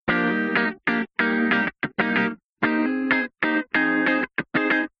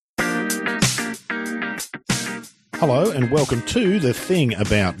Hello and welcome to The Thing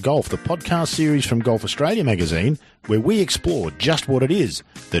About Golf, the podcast series from Golf Australia magazine, where we explore just what it is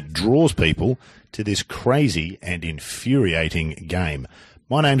that draws people to this crazy and infuriating game.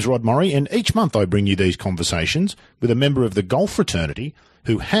 My name's Rod Murray, and each month I bring you these conversations with a member of the golf fraternity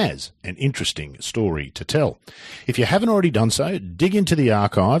who has an interesting story to tell. If you haven't already done so, dig into the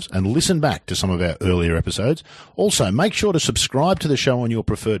archives and listen back to some of our earlier episodes. Also, make sure to subscribe to the show on your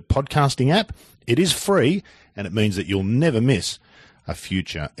preferred podcasting app. It is free, and it means that you'll never miss a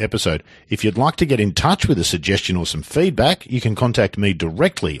future episode. If you'd like to get in touch with a suggestion or some feedback, you can contact me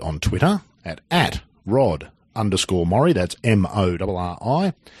directly on Twitter at @Rod_Murray, that's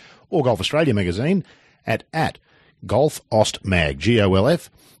MORRI, or Golf Australia magazine at GolfAustMag,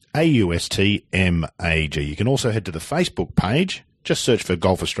 GolfAustMag. You can also head to the Facebook page, just search for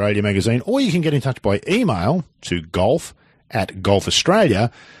Golf Australia magazine, or you can get in touch by email to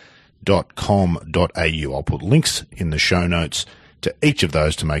golf@golfaustralia.com.au. I'll put links in the show notes to each of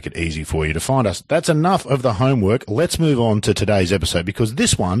those to make it easy for you to find us. That's enough of the homework. Let's move on to today's episode, because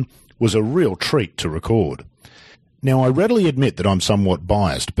this one was a real treat to record. Now, I readily admit that I'm somewhat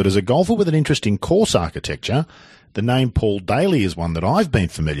biased, but as a golfer with an interest in course architecture, the name Paul Daley is one that I've been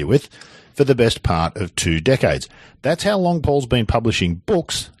familiar with for the best part of 2 decades. That's how long Paul's been publishing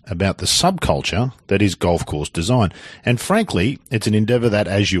books about the subculture that is golf course design. And frankly, it's an endeavour that,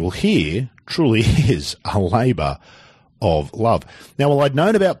 as you'll hear, truly is a labour of love. Now, while I'd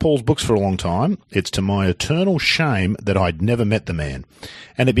known about Paul's books for a long time, it's to my eternal shame that I'd never met the man.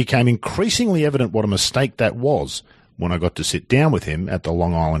 And it became increasingly evident what a mistake that was when I got to sit down with him at the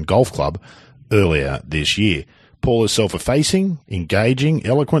Long Island Golf Club earlier this year. Paul is self-effacing, engaging,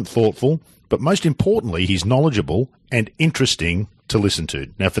 eloquent, thoughtful, but most importantly, he's knowledgeable and interesting to listen to.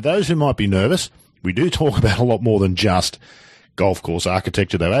 Now, for those who might be nervous, we do talk about a lot more than just golf course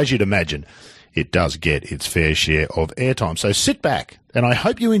architecture, though, as you'd imagine, it does get its fair share of airtime. So sit back, and I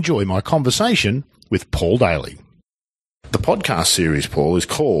hope you enjoy my conversation with Paul Daley. The podcast series, Paul, is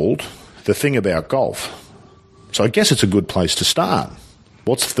called The Thing About Golf. So I guess it's a good place to start.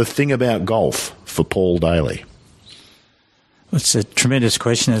 What's the thing about golf for Paul Daley? It's a tremendous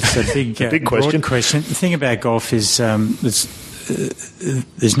question. It's a big, big broad question. The thing about golf is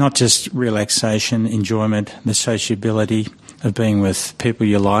there's not just relaxation, enjoyment, the sociability of being with people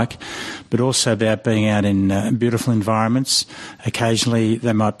you like, but also about being out in beautiful environments. Occasionally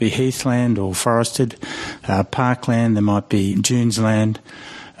there might be heathland or forested, parkland, there might be dunesland,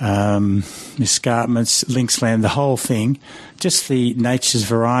 escarpments, linksland, the whole thing, just the nature's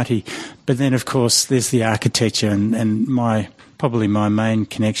variety. But then, of course, there's the architecture, and probably my main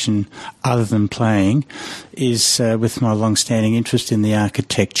connection, other than playing, is with my long-standing interest in the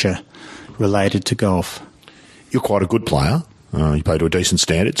architecture related to golf. You're quite a good player. You play to a decent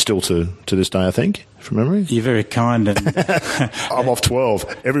standard, still to this day, I think, from memory. You're very kind. And I'm off 12.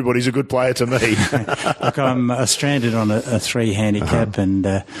 Everybody's a good player to me. Look, I'm stranded on a 3 handicap and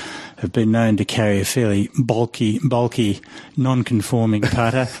have been known to carry a fairly bulky, non-conforming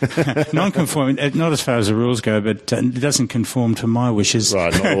putter. Non-conforming, not as far as the rules go, but it doesn't conform to my wishes.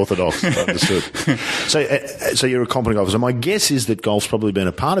 Right, not orthodox. Understood. So you're a competent golfer. So my guess is that golf's probably been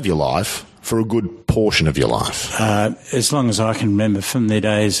a part of your life for a good portion of your life. As long as I can remember, from the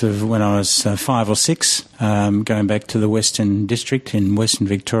days of when I was 5 or 6, going back to the Western District in Western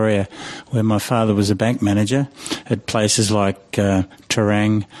Victoria, where my father was a bank manager at places like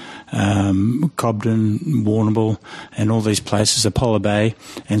Terang, Cobden, Warrnambool, and all these places, Apollo Bay.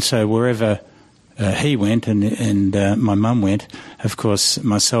 And so wherever he went and my mum went, of course,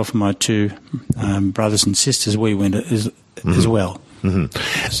 myself and my 2 brothers and sisters, we went as well. Mm-hmm.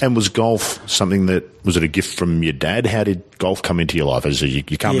 And was golf something was it a gift from your dad? How did golf come into your life? You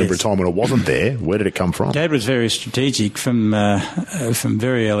can't remember a time when it wasn't there. Where did it come from? Dad was very strategic. From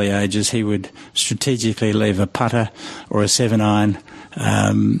very early ages, he would strategically leave a putter or a 7-iron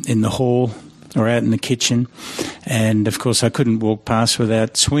in the hall or out in the kitchen. And, of course, I couldn't walk past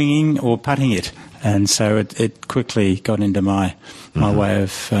without swinging or putting it. And so it quickly got into my way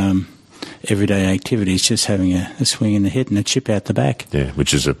of everyday activities, just having a swing in the head and a chip out the back. Yeah,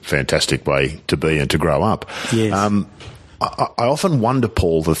 which is a fantastic way to be and to grow up. Yes. I often wonder,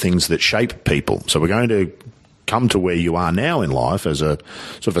 Paul, the things that shape people. So we're going to come to where you are now in life as a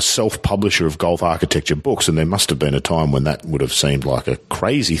sort of a self-publisher of golf architecture books, and there must have been a time when that would have seemed like a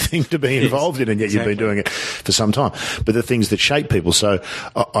crazy thing to be involved in, and yet You've been doing it for some time. But the things that shape people. So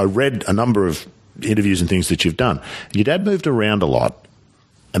I read a number of interviews and things that you've done. Your dad moved around a lot.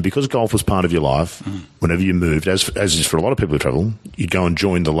 And because golf was part of your life, whenever you moved, as is for a lot of people who travel, you'd go and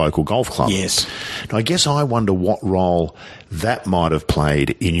join the local golf club. Yes. Now, I guess I wonder what role that might have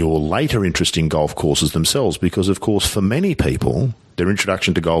played in your later interest in golf courses themselves, because, of course, for many people, their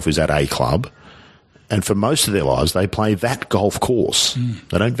introduction to golf is at a club, and for most of their lives, they play that golf course.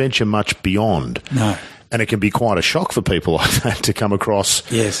 They don't venture much beyond. No. And it can be quite a shock for people like that to come across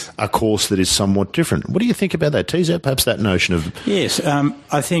a course that is somewhat different. What do you think about that? Tease out perhaps that notion of... Yes,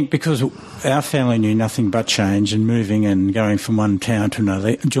 I think because our family knew nothing but change and moving and going from one town to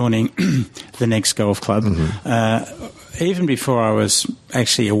another, joining the next golf club, even before I was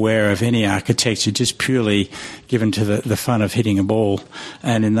actually aware of any architecture, just purely given to the fun of hitting a ball.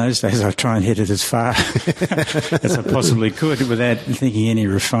 And in those days, I'd try and hit it as far as I possibly could without thinking any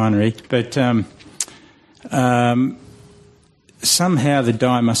refinery. But... somehow the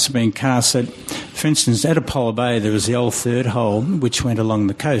die must have been cast that, for instance, at Apollo Bay there was the old third hole which went along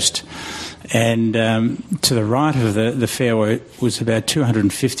the coast, and to the right of the fairway was about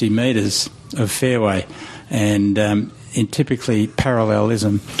 250 metres of fairway, and in typically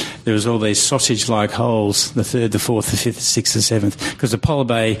parallelism there was all these sausage-like holes, the third, the fourth, the fifth, the sixth, the seventh, because Apollo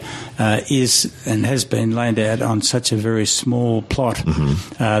Bay is and has been laid out on such a very small plot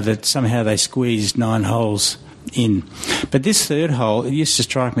that somehow they squeezed 9 holes in. But this third hole, it used to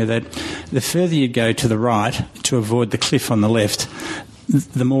strike me that the further you go to the right to avoid the cliff on the left,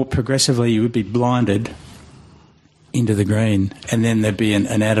 the more progressively you would be blinded into the green, and then there'd be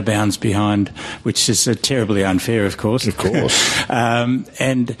an out of bounds behind, which is terribly unfair, of course. Of course.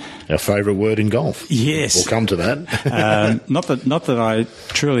 And our favourite word in golf. Yes. We'll come to that. Not that I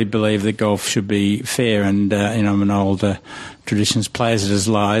truly believe that golf should be fair, and I'm an old traditions plays it as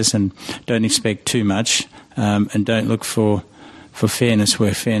lies, and don't expect too much, and don't look for fairness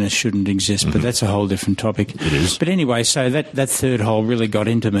where fairness shouldn't exist, but that's a whole different topic. It is. But anyway, so that third hole really got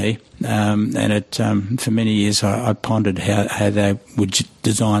into me, and it for many years I pondered how they would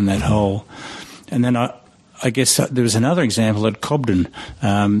design that hole. And then I guess there was another example at Cobden,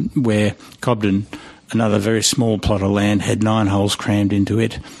 where Cobden, another very small plot of land, had 9 holes crammed into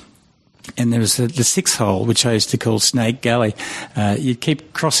it. And there was the 6th hole, which I used to call Snake Gully. You'd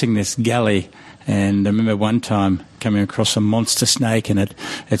keep crossing this gully, and I remember one time coming across a monster snake, and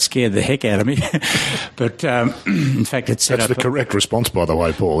it scared the heck out of me. But in fact, it set That's up... the correct response, by the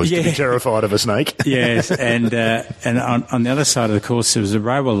way, Paul, is to be terrified of a snake. Yes, and on the other side of the course there was a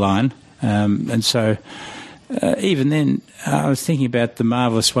railway line, and so even then I was thinking about the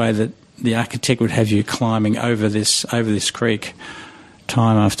marvellous way that the architect would have you climbing over this creek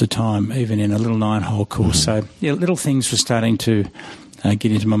time after time, even in a little 9-hole course. So yeah, little things were starting to get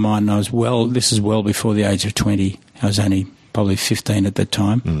into my mind, and this is well before the age of 20. I was only probably 15 at that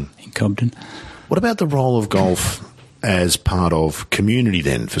time in Cobden. What about the role of golf as part of community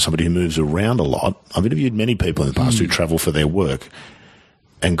then, for somebody who moves around a lot? I've interviewed many people in the past who travel for their work,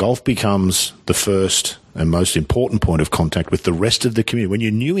 and golf becomes the first and most important point of contact with the rest of the community. When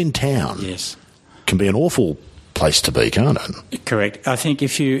you're new in town, yes, it can be an awful place to be, can't it? Correct. I think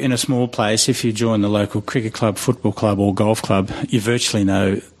if you're in a small place, if you join the local cricket club, football club or golf club, you virtually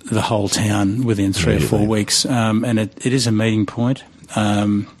know the whole town within 3 or 4 weeks, and it is a meeting point.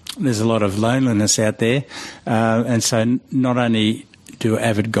 There's a lot of loneliness out there, and so not only do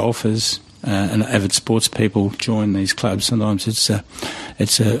avid golfers and avid sports people join these clubs, sometimes it's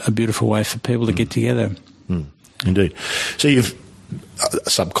a beautiful way for people to get together. Indeed. So you've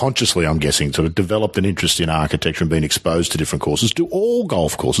subconsciously, I'm guessing, sort of developed an interest in architecture and been exposed to different courses. Do all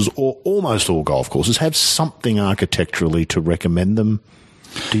golf courses, or almost all golf courses, have something architecturally to recommend them,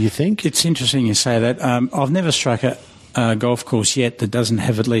 do you think? It's interesting you say that. I've never struck a golf course yet that doesn't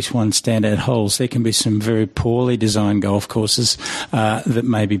have at least one standout holes. There can be some very poorly designed golf courses that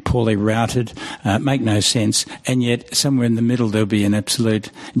may be poorly routed, make no sense, and yet somewhere in the middle there'll be an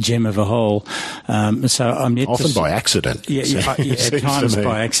absolute gem of a hole. So I'm yet often by accident. Yeah, at times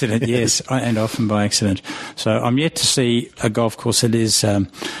by accident, yes, and often by accident. So I'm yet to see a golf course that is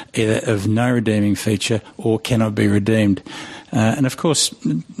either of no redeeming feature or cannot be redeemed. And of course,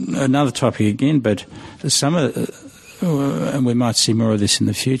 another topic again, but some of and we might see more of this in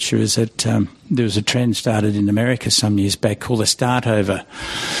the future, is that there was a trend started in America some years back called a start over,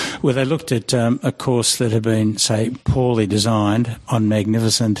 where they looked at a course that had been, say, poorly designed on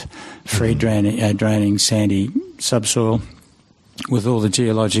magnificent free draining sandy subsoil with all the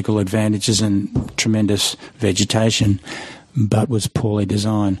geological advantages and tremendous vegetation, but was poorly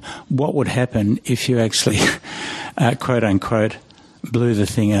designed. What would happen if you actually, quote unquote, blew the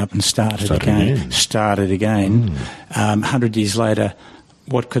thing up and started again. 100 years later,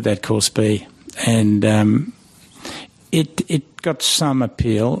 what could that course be? And It got some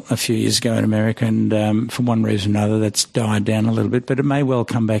appeal a few years ago in America, and for one reason or another, that's died down a little bit, but it may well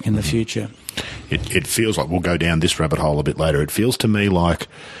come back in the future. It feels like, we'll go down this rabbit hole a bit later, it feels to me like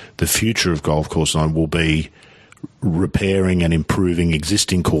the future of golf course design will be repairing and improving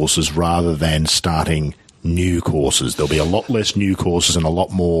existing courses rather than starting new courses. There'll be a lot less new courses and a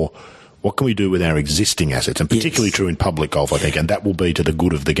lot more, what can we do with our existing assets? And particularly true in public golf, I think, and that will be to the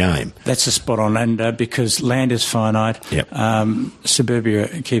good of the game. That's a spot on, and because land is finite,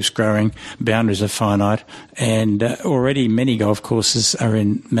 suburbia keeps growing, boundaries are finite, and already many golf courses are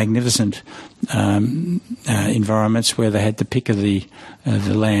in magnificent environments where they had the pick of the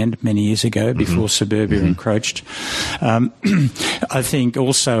land many years ago before suburbia encroached. I think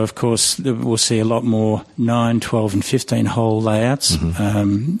also, of course, we'll see a lot more 9, 12 and 15 hole layouts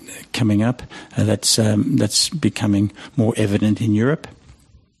coming up. That's becoming more evident in Europe.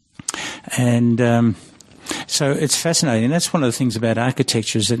 And so it's fascinating. And that's one of the things about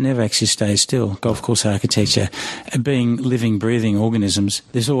architecture is it never actually stays still. Golf course architecture, being living, breathing organisms,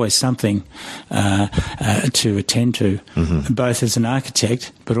 there's always something to attend to, both as an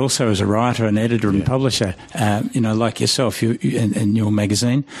architect but also as a writer and editor and publisher. Like yourself, you in your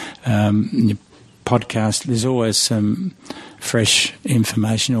magazine, your podcast, there's always some fresh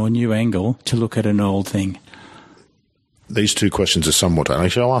information or a new angle to look at an old thing. These two questions are somewhat...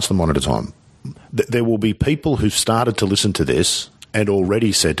 Actually, I'll ask them one at a time. There will be people who've started to listen to this and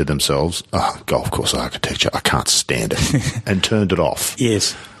already said to themselves, golf course architecture, I can't stand it, and turned it off.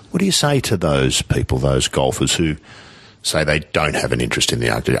 Yes. What do you say to those people, those golfers who say they don't have an interest in the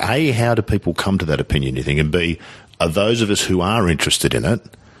architecture? A, how do people come to that opinion, you think? And B, are those of us who are interested in it,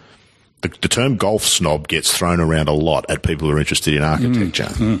 the term golf snob gets thrown around a lot at people who are interested in architecture.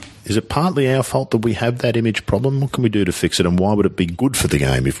 Is it partly our fault that we have that image problem? What can we do to fix it, and why would it be good for the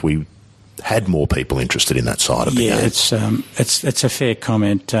game if we had more people interested in that side of the game? It's a fair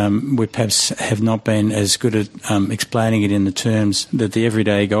comment. We perhaps have not been as good at explaining it in the terms that the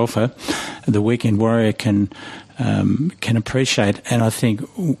everyday golfer, the weekend warrior, can appreciate. And I think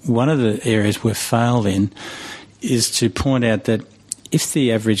one of the areas we've failed in is to point out that if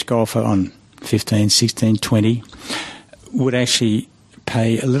the average golfer on 15, 16, 20 would actually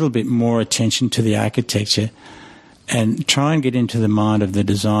pay a little bit more attention to the architecture and try and get into the mind of the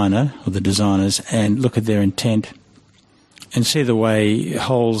designer or the designers and look at their intent and see the way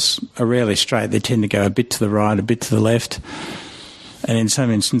holes are rarely straight. They tend to go a bit to the right, a bit to the left, and in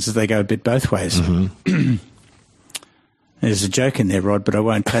some instances they go a bit both ways. There's a joke in there, Rod, but I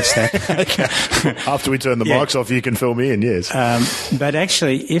won't touch that. Okay. After we turn the mics off, you can fill me in, yes. But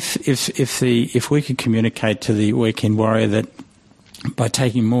actually, if we could communicate to the weekend warrior that by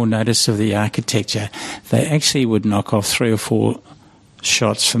taking more notice of the architecture, they actually would knock off 3 or 4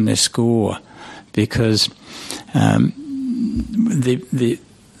 shots from their score, because the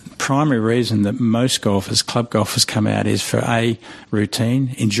primary reason that most golfers, club golfers, come out is for A,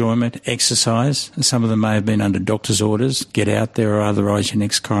 routine, enjoyment, exercise. Some of them may have been under doctor's orders, get out there or otherwise your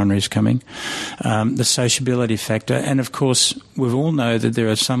next coronary is coming. The sociability factor, and of course we all know that there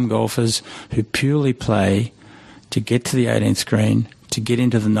are some golfers who purely play to get to the 18th green, to get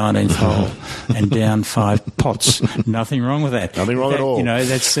into the 19th hole and down 5 pots. Nothing wrong with that. Nothing wrong at all.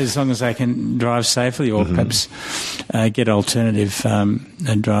 That's as long as they can drive safely or perhaps get alternative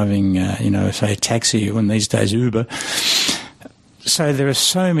driving, say a taxi, and these days Uber. So there are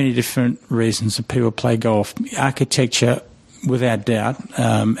so many different reasons that people play golf. Architecture, without doubt,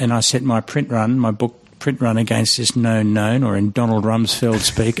 and I set my book print run against this known, or in Donald Rumsfeld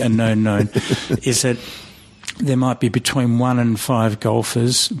speak, a known, is that there might be between 1 and 5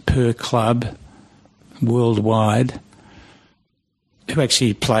 golfers per club worldwide who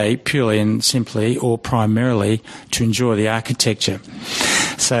actually play purely and simply or primarily to enjoy the architecture.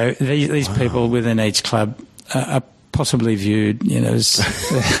 So these people within each club are possibly viewed, as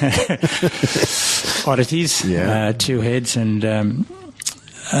oddities, 2 heads, and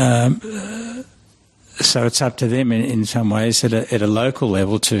so it's up to them in some ways at a local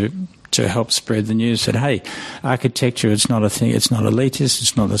level to help spread the news that, hey, architecture, it's not a thing, it's not elitist,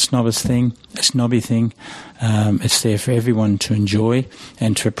 it's not a snobby thing. It's there for everyone to enjoy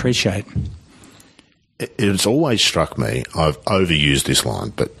and to appreciate. It's always struck me, I've overused this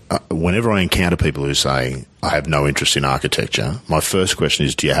line, but whenever I encounter people who say, I have no interest in architecture, my first question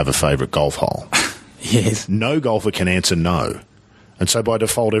is, do you have a favourite golf hole? Yes. No golfer can answer no. And so by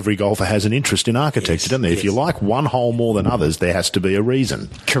default, every golfer has an interest in architecture, doesn't there? Yes. If you like one hole more than others, there has to be a reason.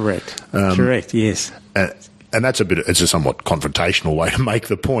 Correct. Correct, yes. And that's it's a somewhat confrontational way to make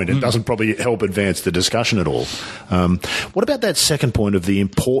the point. It doesn't probably help advance the discussion at all. What about that second point of the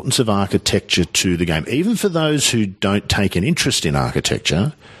importance of architecture to the game? Even for those who don't take an interest in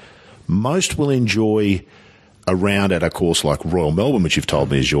architecture, most will enjoy a round at a course like Royal Melbourne, which you've told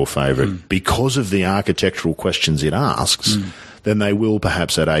me is your favourite, because of the architectural questions it asks. Than they will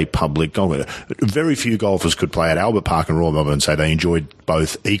perhaps at a public golf. Very few golfers could play at Albert Park and Royal Melbourne and say they enjoyed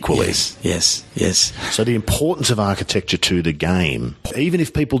both equally. Yes. So the importance of architecture to the game, even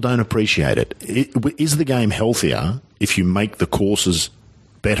if people don't appreciate it, is the game healthier if you make the courses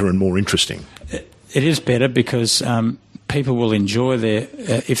better and more interesting? It is better because people will enjoy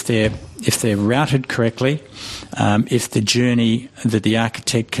if they're routed correctly, if the journey that the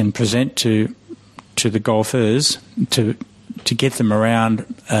architect can present to the golfers to get them around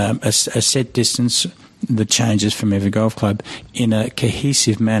a set distance that changes from every golf club in a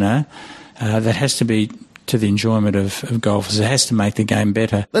cohesive manner that has to be to the enjoyment of golfers. It has to make the game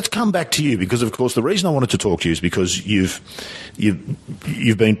better. Let's come back to you because, of course, the reason I wanted to talk to you is because you've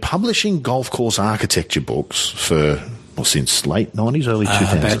been publishing golf course architecture books for... since late 90s, early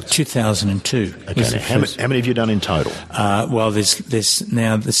 2000s? About 2002. Okay. How many have you done in total? Well, there's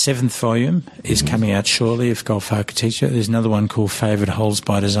now the 7th volume is coming out shortly of golf architecture. There's another one called Favourite Holes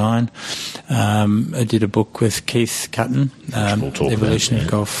by Design. I did a book with Keith Cutton, Evolution of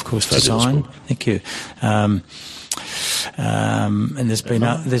Golf Course Design. Thank you. And there's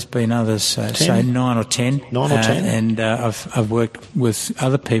been others, say 9 or 10. 9 or 10. And I've worked with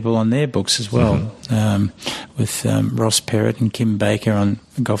other people on their books as well, with Ross Perrott and Kim Baker on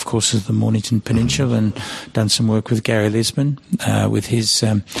golf courses of the Mornington Peninsula, and done some work with Gary Lisbon with his.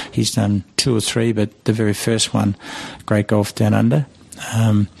 He's done 2 or 3, but the very first one, Great Golf Down Under,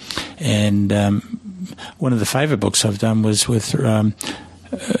 and one of the favourite books I've done was with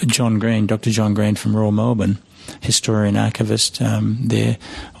John Green, Dr. John Green from Royal Melbourne, historian archivist there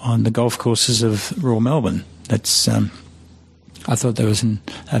on the golf courses of Royal Melbourne. That's I thought that was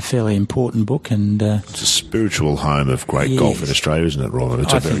a fairly important book, and it's a spiritual home of great golf in Australia, isn't it, Robert?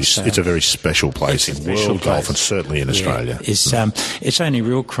 It's a very special place in world golf, and certainly in Australia. It's only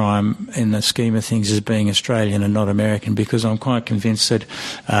real crime in the scheme of things as being Australian and not American, because I'm quite convinced that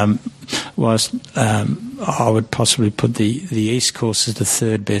whilst I would possibly put the East course as the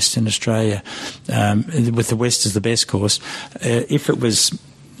 3rd best in Australia, with the West as the best course, if it was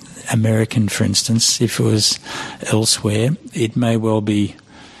American, for instance, if it was elsewhere, it may well be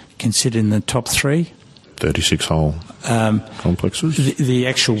considered in the top 3. 36-hole complexes? The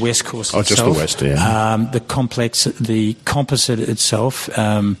actual West course itself. Just the West, yeah. The composite itself,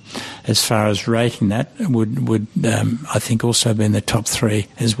 as far as rating that, would I think also be in the top 3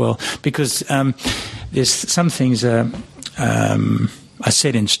 as well. Because there's some things are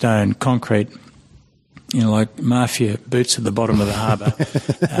set in stone, concrete, like mafia boots at the bottom of the harbour.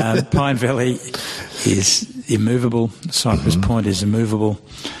 Pine Valley is immovable. Cypress Point is immovable.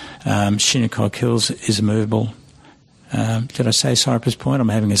 Shinnecock Hills is immovable. Did I say Cypress Point? I'm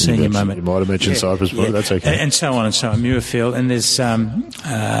having a senior moment. You might have mentioned Cypress Point. That's okay. And so on and so on. Muirfield, and there's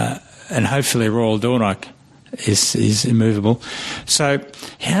and hopefully Royal Dornoch is immovable. So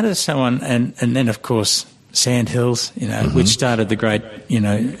how does someone and then of course Sandhills, which started the great,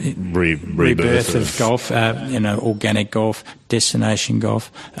 rebirth of golf, organic golf, destination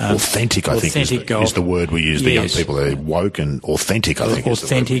golf. Authentic, I think, is the word we use. The young people are woke and authentic, I think.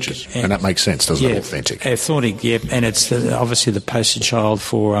 Authentic. And that makes sense, doesn't it? Authentic. Authentic, yeah. And it's obviously the poster child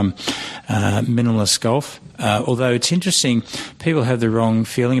for minimalist golf. Although it's interesting, people have the wrong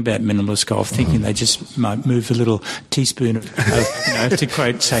feeling about minimalist golf, thinking they just might move a little teaspoon of to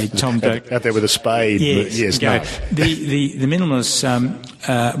quote, say, Tom Doak. Out there with a spade. Yes, no. The minimalists,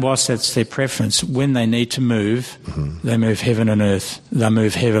 whilst that's their preference, when they need to move, they move heaven and earth. They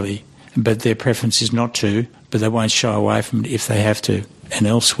move heavily. But their preference is not to, but they won't shy away from it if they have to. And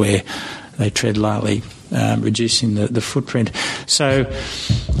elsewhere, they tread lightly, reducing the footprint. So...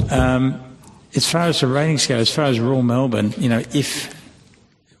 as far as the ratings go, as far as Royal Melbourne, if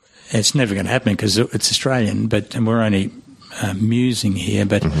it's never going to happen because it's Australian, and we're only musing here,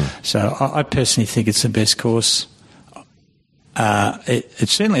 but so I personally think it's the best course.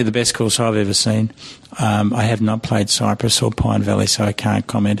 It's certainly the best course I've ever seen. I have not played Cypress or Pine Valley, so I can't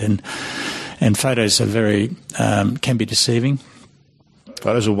comment. And photos are very can be deceiving.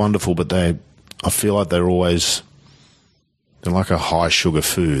 Photos are wonderful, but I feel like they're always They're like a high-sugar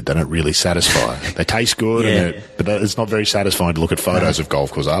food. They don't really satisfy. They taste good, but it's not very satisfying to look at photos of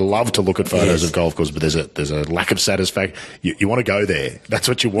golf courses. I love to look at photos of golf courses, but there's a lack of satisfaction. You want to go there. That's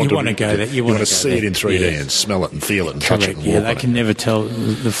what you want. You want to go there. You want to see it in 3D and smell it and feel it and touch it. And they can never tell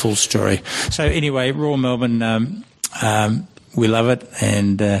the full story. So anyway, Royal Melbourne, we love it,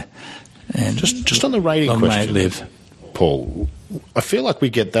 and just on the rating long question, may it live. Paul, I feel like we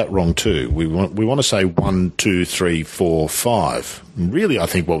get that wrong too. We want to say 1, 2, 3, 4, 5. Really, I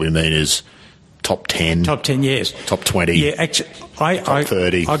think what we mean is top 10. Top 10, yes. Top 20. Yeah, actually, top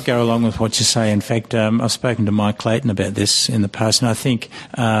 30. I'd go along with what you say. In fact, I've spoken to Mike Clayton about this in the past, and I think...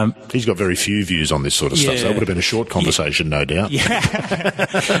 he's got very few views on this sort of stuff, so it would have been a short conversation, no doubt. Yeah.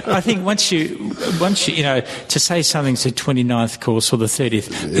 I think once you, to say something's the 29th course or the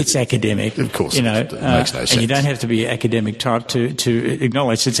 30th, it's academic. Of course, it makes no sense. And you don't have to be academic type to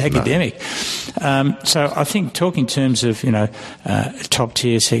acknowledge it's academic. No. So I think talk in terms of, top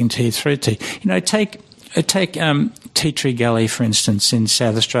tier, second tier, third tier. Take Tea Tree Gully, for instance, in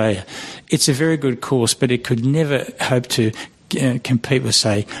South Australia. It's a very good course, but it could never hope to compete with,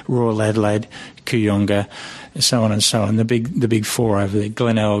 say, Royal Adelaide, Kooyonga, so on and so on. The big four over there,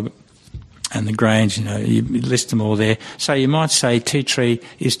 Glenelg and the Grange. You list them all there. So you might say Tea Tree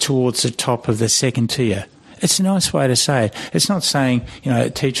is towards the top of the second tier. It's a nice way to say it. It's not saying,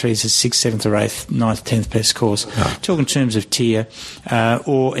 Tea Tree is the 6th, 7th or 8th, 9th, 10th best course. No. Talk in terms of tier,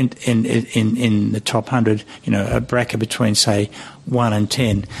 or in the top 100, a bracket between, say, 1 and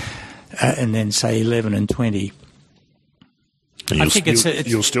 10, and then, say, 11 and 20. I think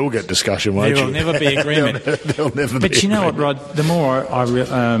you'll still get discussion, won't you? There will never be agreement. There'll never be But you know agreement. what, Rod? The more I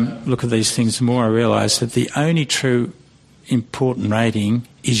look at these things, the more I realise that the only true important rating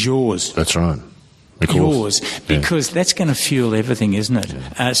is yours. That's right. Yours, because that's going to fuel everything, isn't it?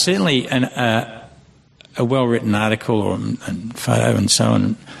 Yeah. Certainly a well-written article or a photo and so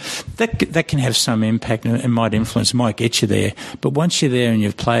on, that can have some impact and might influence, might get you there. But once you're there and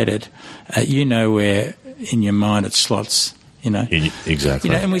you've played it, where in your mind it slots.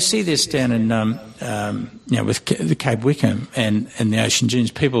 Exactly. And we see this down in, with the Cape Wickham and the Ocean Dunes.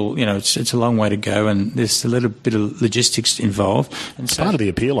 People, it's a long way to go, and there's a little bit of logistics involved. And so part of the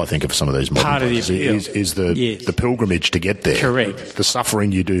appeal, I think, of some of these modern places is the pilgrimage to get there. Correct. The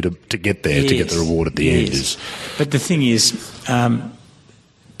suffering you do to get there, to get the reward at the end. But the thing is,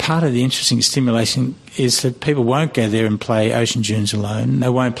 part of the interesting stimulation is that people won't go there and play Ocean Dunes alone. They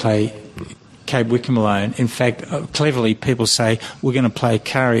won't play Cape Wickham alone. In fact, cleverly, people say we're going to play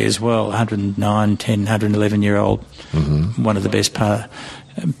Kari as well, 109, 10, 111-year-old, one of the best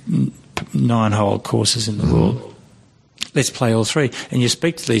 9-hole courses in the world. Let's play all three. And you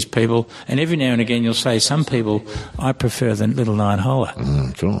speak to these people, and every now and again you'll say, some people, I prefer the little 9-holer.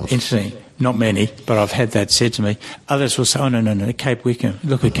 Interesting. Not many, but I've had that said to me. Others will say, oh, no, Cape Wickham.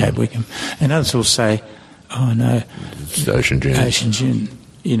 Look at Cape Wickham. And others will say, oh, no, it's Ocean Dune. Ocean Dune.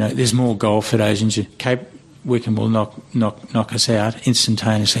 There's more golf at Ocean Dunes. Cape Wickham will knock us out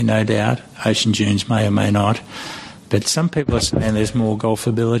instantaneously, no doubt. Ocean Dunes may or may not. But some people are saying there's more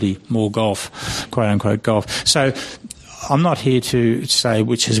golfability, more golf, quote-unquote golf. So I'm not here to say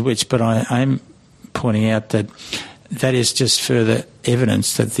which is which, but I am pointing out that is just further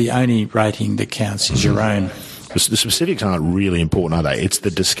evidence that the only rating that counts is your own. The specifics aren't really important, are they? It's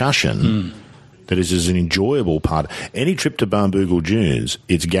the discussion that is an enjoyable part. Any trip to Barnbougle Dunes,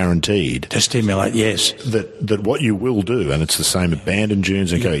 it's guaranteed to stimulate. Yes, that what you will do, and it's the same at Bandon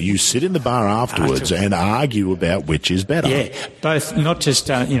Dunes and you sit in the bar afterwards and argue about which is better. Yeah, both. Not just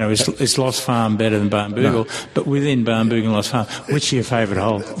is Lost Farm better than Barnbougle, but within Barnbougle and Lost Farm, which is your favourite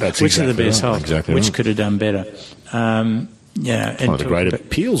hole? Which are the best holes? Exactly. Which could have done better? One of the great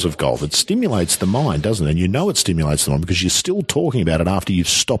appeals of golf. It stimulates the mind, doesn't it? And it stimulates the mind because you're still talking about it after you've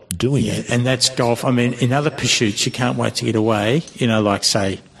stopped doing it. And that's golf. I mean, in other pursuits, you can't wait to get away, like,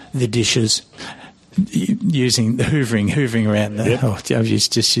 say, the dishes, using the hoovering around the... Yep. I've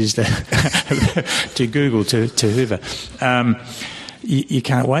just used that to Google, to hoover. You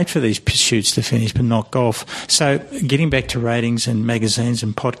can't wait for these pursuits to finish, but not golf. So getting back to ratings and magazines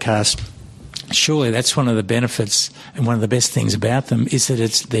and podcasts, surely that's one of the benefits and one of the best things about them is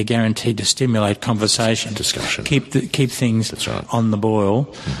that they're guaranteed to stimulate conversation, discussion, keep things on the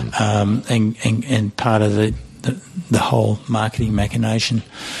boil, and part of the whole marketing machination.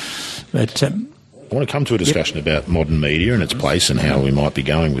 But I want to come to a discussion about modern media and its place and how we might be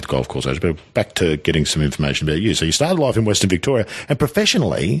going with golf course age. But back to getting some information about you. So you started life in Western Victoria, and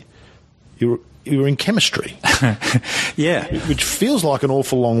professionally, you were in chemistry. Yeah. Which feels like an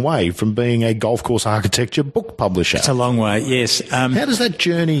awful long way from being a golf course architecture book publisher. It's a long way, yes. How does that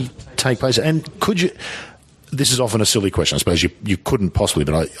journey take place? And could you... this is often a silly question. I suppose you couldn't possibly,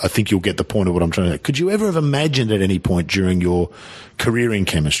 but I think you'll get the point of what I'm trying to say. Could you ever have imagined at any point during your career in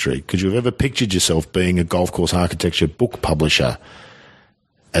chemistry, could you have ever pictured yourself being a golf course architecture book publisher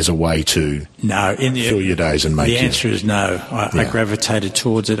as a way to fill your days and make the answer is no. I gravitated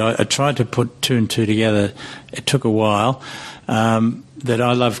towards it. I tried to put two and two together. It took a while. That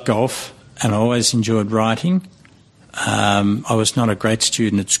I love golf and I always enjoyed writing. I was not a great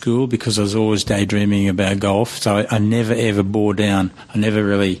student at school because I was always daydreaming about golf, so I never ever bore down. I never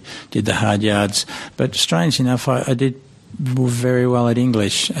really did the hard yards. But strange enough, I did very well at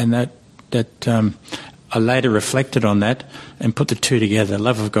English, and that I later reflected on that and put the two together,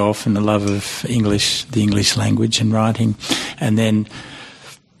 love of golf and the love of English, the English language and writing. And then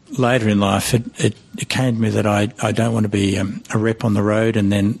later in life it came to me that I don't want to be a rep on the road,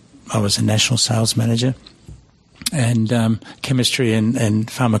 and then I was a national sales manager. And chemistry and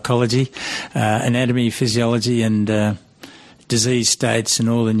pharmacology, anatomy, physiology and disease states and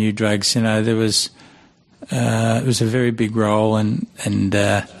all the new drugs, there was... it was a very big role, and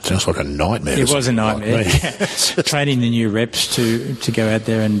sounds like a nightmare. It was a nightmare. Training the new reps to go out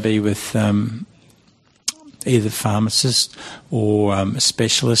there and be with either pharmacists or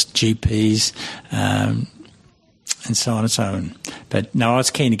specialists, GPs, and so on and so on. But no, I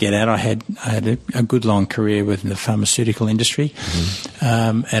was keen to get out. I had a good long career within the pharmaceutical industry,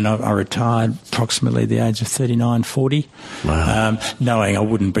 and I retired approximately the age of 39, 40, knowing I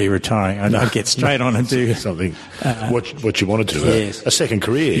wouldn't be retiring. I'd get straight on and do something. What you wanted to do, yes. A second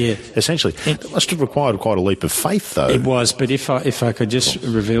career, essentially. It must have required quite a leap of faith, though. It was, but if I could just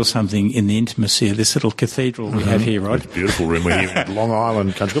reveal something in the intimacy of this little cathedral we have here, Rod. It's a beautiful room. We're here at Long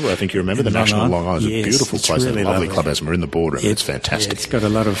Island Country Club. I think you remember the National Long Island. It's a beautiful place. Really lovely clubhouse, and we're in the boardroom. It's fantastic. Yeah, it's got a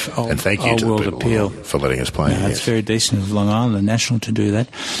lot of old, and thank you to world the appeal for letting us play. It's very decent of Long Island, the National, to do that.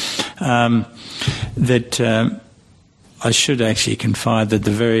 I should actually confide that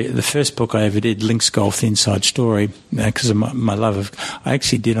the first book I ever did, Links Golf: The Inside Story, because of my love of, I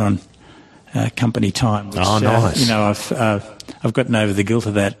actually did on company time. Which, nice. I've gotten over the guilt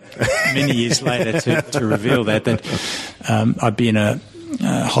of that many years later to reveal that I'd be in a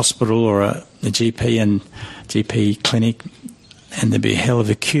hospital or a GP clinic, and there'd be a hell of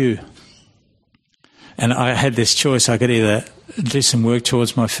a queue. And I had this choice. I could either do some work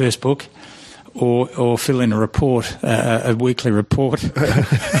towards my first book or fill in a report, a weekly report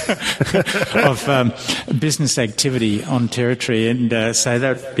of business activity on territory. And so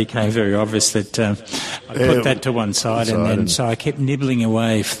that became very obvious that I put that to one side. So I kept nibbling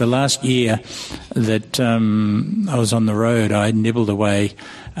away. For the last year that I was on the road, I nibbled away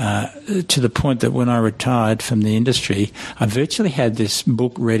to the point that when I retired from the industry, I virtually had this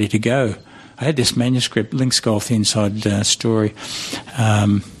book ready to go. I had this manuscript, Links Golf: The Inside Story.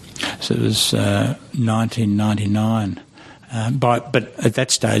 So it was 1999. But at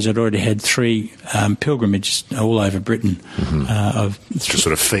that stage, I'd already had 3 pilgrimages all over Britain. To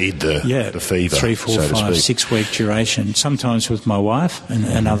sort of feed the fever. 3, 4, 5, 6 week duration. Sometimes with my wife,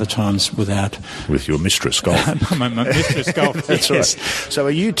 and other times without. With your mistress golf. my mistress golf. That's yes. Right. So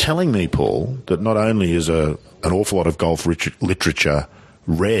are you telling me, Paul, that not only is an awful lot of golf literature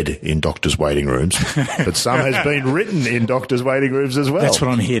read in doctors' waiting rooms, but some has been written in doctors' waiting rooms as well? That's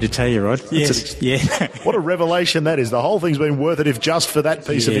what I'm here to tell you, Rod. Yes. What a revelation that is. The whole thing's been worth it if just for that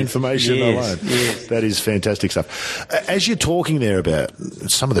piece of information alone. Yes. That is fantastic stuff. As you're talking there about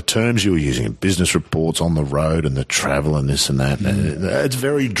some of the terms you were using, business reports, on the road and the travel and this and that, it's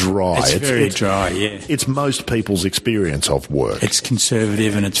very dry. It's very dry, yeah. It's most people's experience of work. It's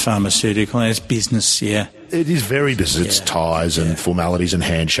conservative and it's pharmaceutical and it's business, yeah. It is very business. It's ties and formalities and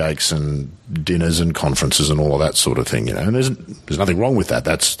handshakes and dinners and conferences and all of that sort of thing, And there's nothing wrong with that.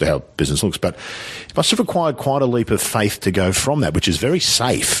 That's how business looks. But it must have required quite a leap of faith to go from that, which is very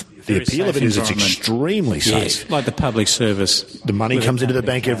safe. The appeal of it is it's extremely safe. Like the public service. The money comes into the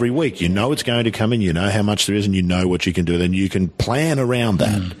bank every week. You know it's going to come in. You know how much there is and you know what you can do. Then you can plan around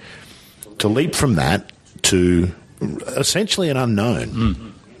that. To leap from that to essentially an unknown.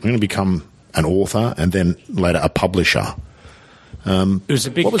 I'm going to become an author and then later a publisher. It was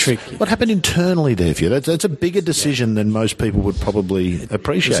a big trick. What happened internally there for you? That's a bigger decision than most people would probably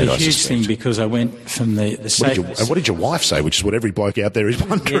appreciate. It was a huge thing because I went from the what did your wife say, which is what every bloke out there is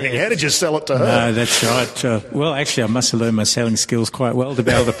wondering? How did you sell it to her? No, that's right. Well, actually, I must have learned my selling skills quite well to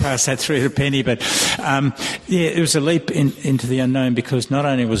be able to pass that through to Penny. But, it was a leap into the unknown because not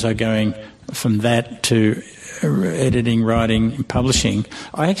only was I going from that to editing, writing, publishing,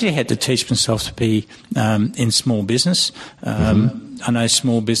 I actually had to teach myself to be in small business. I know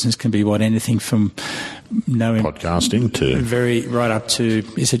small business can be anything from no podcasting to right up to,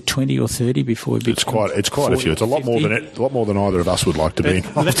 is it 20 or 30 before we become? It's quite a few. It's a lot more than either of us would like to be.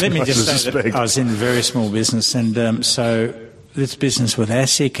 Let me just say that I was in a very small business, and so this business with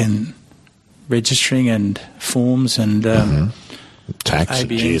ASIC and registering and forms and tax,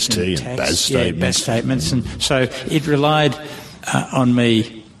 ABNs GST, and BAS statements. BAS statements, and so it relied on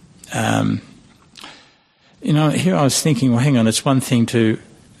me. Here I was thinking, well, hang on, it's one thing to,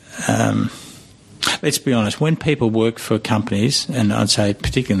 let's be honest, when people work for companies, and I'd say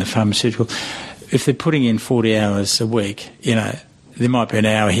particularly in the pharmaceutical, if they're putting in 40 hours a week, there might be an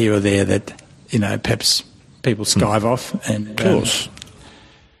hour here or there that, perhaps people skive off. And, of course.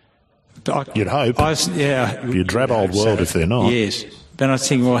 You'd hope. You'd drab old world if they're not. Yes. Then I was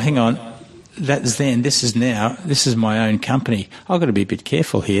thinking, well, hang on, that's then, this is now, this is my own company. I've got to be a bit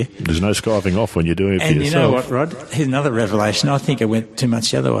careful here. There's no skiving off when you're doing it for yourself. And you know what, Rod? Here's another revelation. I think I went too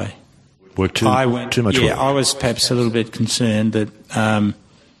much the other way. Too much work. I was perhaps a little bit concerned that,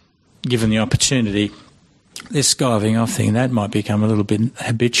 given the opportunity, this skiving off thing, that might become a little bit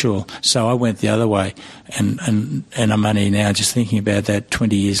habitual. So I went the other way, and I'm only now just thinking about that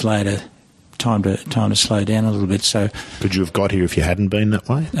 20 years later. Time to slow down a little bit. So, could you have got here if you hadn't been that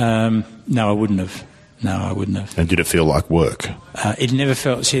way? No, I wouldn't have. And did it feel like work? It never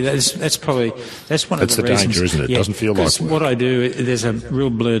felt. See, that's one of the reasons. That's the danger, isn't it? It doesn't feel like work. What I do, there's a real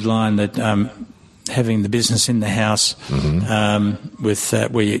blurred line that having the business in the house with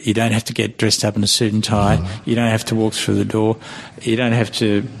where you don't have to get dressed up in a suit and tie, you don't have to walk through the door, you don't have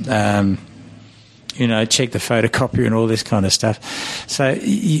to. Check the photocopier and all this kind of stuff. So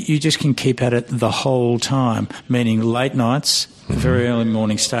you just can keep at it the whole time, meaning late nights, very early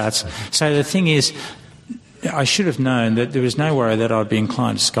morning starts. So the thing is, I should have known that there was no worry that I'd be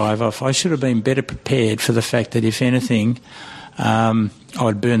inclined to skive off. I should have been better prepared for the fact that, if anything,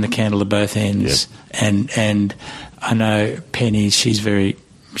 I'd burn the candle at both ends. Yep. And I know Penny, she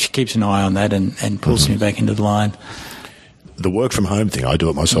keeps an eye on that and pulls me back into the line. The work from home thing, I do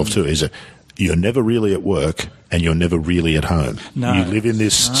it myself too, is you're never really at work and you're never really at home. No. You live in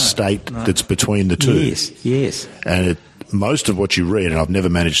this state that's between the two. Yes. And most of what you read, and I've never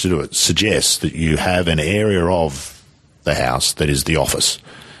managed to do it, suggests that you have an area of the house that is the office,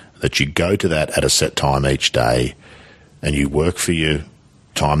 that you go to that at a set time each day and you work for your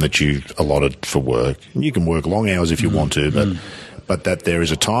time that you allotted for work. And you can work long hours if you want to, but that there is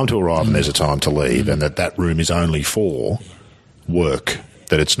a time to arrive and there's a time to leave, and that room is only for work,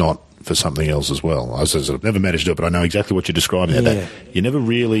 that it's not for something else as well. I've never managed to do it, but I know exactly what you're describing there. That you never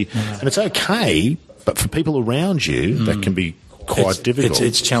really... And it's okay, but for people around you, that can be quite difficult.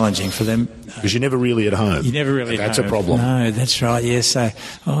 It's challenging for them. Because you're never really at home. You're never really at home. That's a problem. No, that's right, yes. So,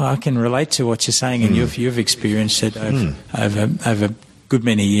 I can relate to what you're saying, and you've experienced it over good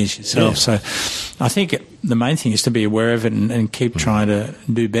many years yourself. So I think the main thing is to be aware of it and keep trying to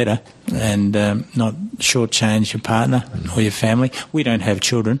do better and not shortchange your partner or your family. We don't have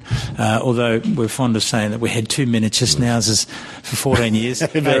children, although we're fond of saying that we had 2 miniature schnauzers for 14 years.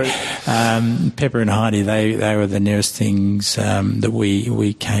 Pepper and Heidi, they were the nearest things that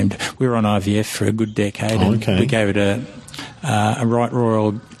we came to. We were on IVF for a good decade, and we gave it a right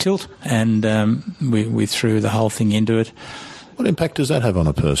royal tilt, and we threw the whole thing into it. What impact does that have on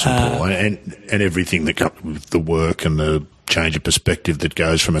a person, Paul? And everything that comes with the work and the change of perspective that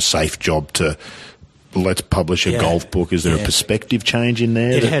goes from a safe job to let's publish a golf book. Is there a perspective change in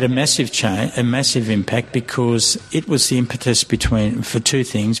there? It had a massive impact, because it was the impetus for two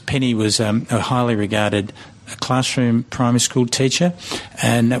things. Penny was a highly regarded classroom primary school teacher,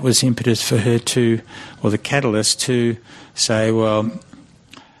 and that was the impetus for her the catalyst to say, well,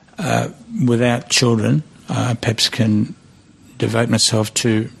 without children, perhaps can devote myself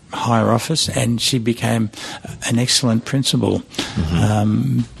to higher office, and she became an excellent principal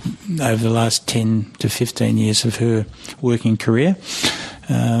over the last 10 to 15 years of her working career,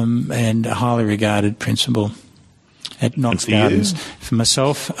 and a highly regarded principal at Knox Gardens. For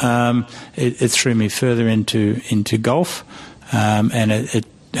myself, it threw me further into golf, and it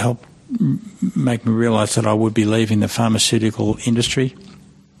helped make me realise that I would be leaving the pharmaceutical industry,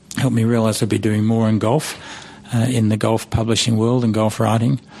 helped me realise I'd be doing more in golf, in the golf publishing world and golf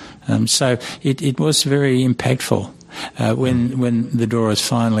writing. So it was very impactful when the door was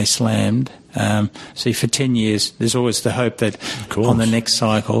finally slammed. See, for 10 years, there's always the hope that on the next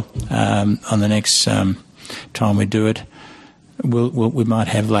cycle, on the next time we do it, we might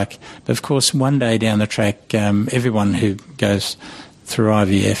have luck. But of course, one day down the track, everyone who goes through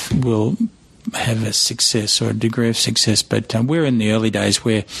IVF will have a success or a degree of success, but we're in the early days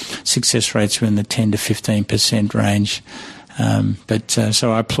where success rates are in the 10 to 15% range.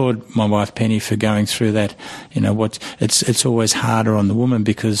 So I applaud my wife Penny for going through that. It's always harder on the woman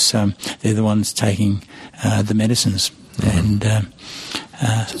because they're the ones taking the medicines. And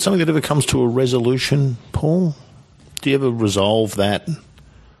is it something that ever comes to a resolution, Paul? Do you ever resolve that?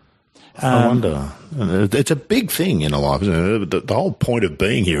 I wonder. It's a big thing in a life, isn't it? The whole point of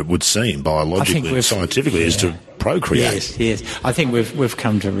being here, it would seem, biologically and scientifically, is to procreate. Yes. I think we've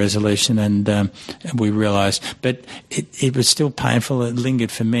come to a resolution, and we realised, but it was still painful. It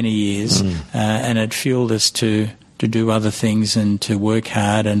lingered for many years, and it fueled us to do other things and to work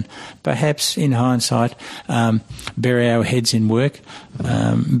hard, and perhaps in hindsight bury our heads in work,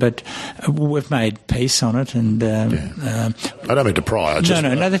 but we've made peace on it. And I don't mean to pry.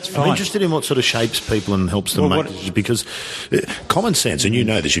 No, that's fine. I'm interested in what sort of shapes people and helps them because common sense, and you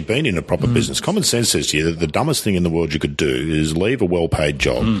know this, you've been in a proper business, common sense says to you that the dumbest thing in the world you could do is leave a well-paid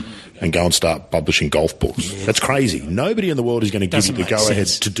job and go and start publishing golf books. Yeah. That's crazy. Nobody in the world is going to give you the go-ahead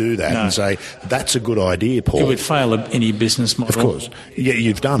to do that and say, that's a good idea, Paul. It would fail any business model. Of course. Yeah,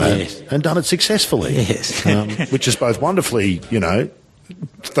 you've done it and done it successfully. Yes. Which is both wonderfully,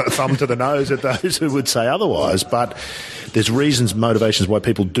 thumb to the nose at those who would say otherwise, but there's reasons, motivations why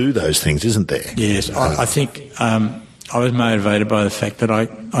people do those things, isn't there? Yes. I think I was motivated by the fact that I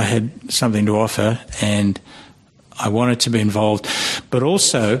had something to offer and I wanted to be involved. But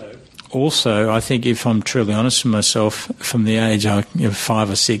also, I think if I'm truly honest with myself, from the age of 5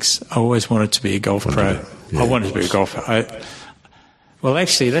 or 6, I always wanted to be a golf pro. I wanted to be a golf pro. Well,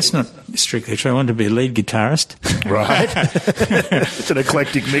 actually, that's not strictly true. I wanted to be a lead guitarist. Right. It's an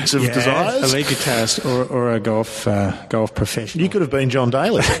eclectic mix of desires. A lead guitarist or a golf professional. You could have been John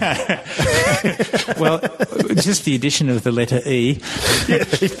Daley. Well, just the addition of the letter E. Yeah,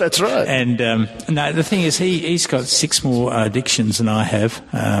 that's right. And no, the thing is, he's got 6 more addictions than I have.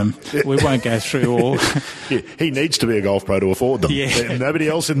 We won't go through all. He needs to be a golf pro to afford them. Yeah. Nobody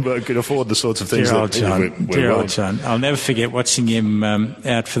else in work can afford the sorts of things Dear old John. I'll never forget watching him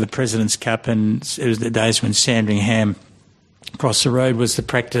out for the President's Cup, and it was the days when Sandringham across the road was the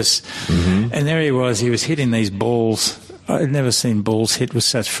practice, and there he was hitting these balls. I'd never seen balls hit with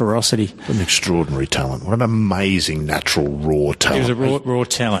such ferocity. What an extraordinary talent. What an amazing natural raw talent. He was a raw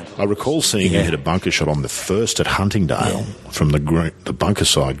talent. I recall seeing him hit a bunker shot on the first at Huntingdale from the bunker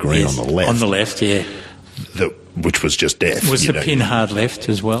side green on the left. On the left, yeah. Which was just death. Was the pin hard left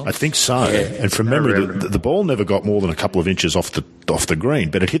as well? I think so. Yeah. And from memory, the ball never got more than a couple of inches off the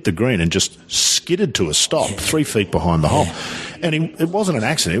green, but it hit the green and just skidded to a stop 3 feet behind the hole. And it wasn't an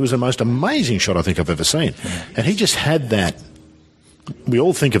accident. It was the most amazing shot I think I've ever seen. Yeah. And he just had that. We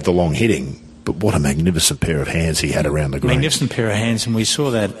all think of the long hitting, but what a magnificent pair of hands he had around the green. Magnificent pair of hands, and we saw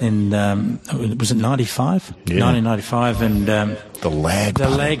that in, was it 95? Yeah. 1995, and the lag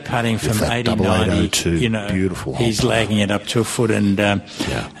putting from 80-90, beautiful. He's lagging it up to a foot, and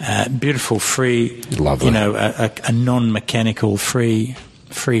beautiful free, lovely. A non-mechanical,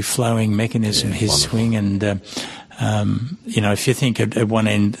 free-flowing mechanism, his wonderful swing, and if you think at one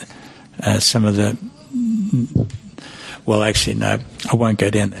end, some of the. Well, actually, no, I won't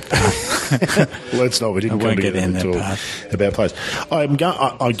go down that path. Let's not. We didn't come together to talk about players. I'm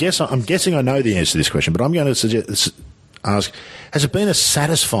guessing I know the answer to this question, but I'm going to ask: has it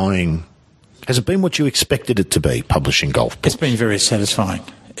been what you expected it to be, publishing golf books? It's been very satisfying.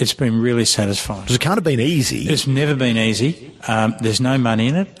 It's been really satisfying. Because it can't have been easy. It's never been easy. There's no money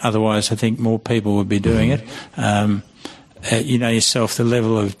in it. Otherwise, I think more people would be doing it. You know yourself, the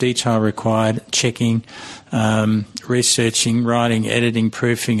level of detail required, checking, researching, writing, editing,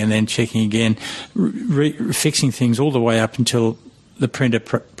 proofing, and then checking again, fixing things all the way up until the printer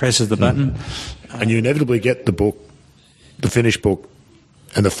presses the button. And you inevitably get the book, the finished book,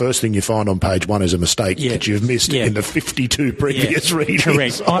 and the first thing you find on page 1 is a mistake that you've missed in the 52 previous readings.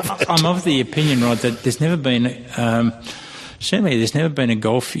 Correct. I'm of the opinion, Rod, that there's never been, certainly there's never been a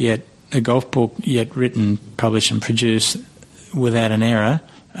golf book yet written, published and produced without an error,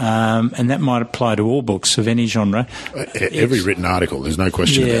 and that might apply to all books of any genre. Every written article, there's no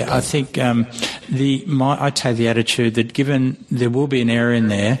question about that. Yeah, I think I take the attitude that given there will be an error in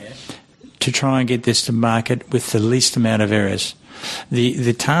there, to try and get this to market with the least amount of errors.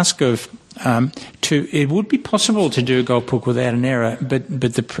 The task of it would be possible to do a golf book without an error, but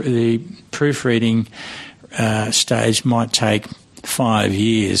the proofreading stage might take 5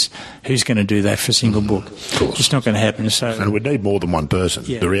 years. Who's going to do that for a single book? Of course. It's not going to happen. So, and we'd need more than one person.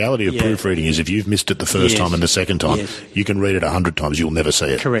 Yeah. The reality of proofreading is if you've missed it the first time and the second time, you can read it 100 times, you'll never see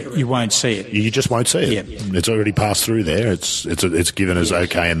it. Correct. You won't see it. You just won't see it. Yeah. It's already passed through there. It's given as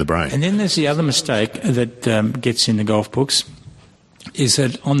okay in the brain. And then there's the other mistake that gets into golf books, is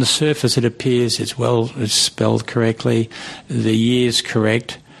that on the surface it appears it's spelled correctly, the year's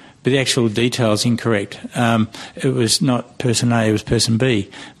correct, but the actual detail's incorrect. It was not person A, it was person B.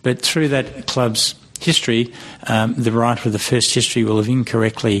 But through that club's history, the writer of the first history will have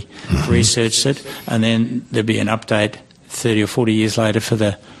incorrectly researched it, and then there'll be an update 30 or 40 years later for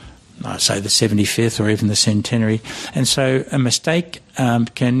the 75th or even the centenary. And so a mistake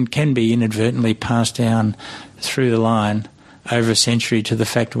can be inadvertently passed down through the line over a century to the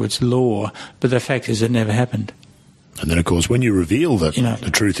fact that it's law, but the fact is it never happened. And then, of course, when you reveal that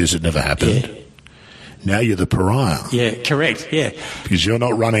the truth is it never happened, now you're the pariah. Yeah, correct, yeah. Because you're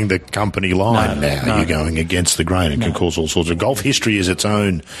not running the company line now. No. You're going against the grain. It can cause all sorts of... Golf history is its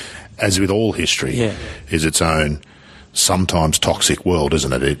own, as with all history, is its own sometimes toxic world,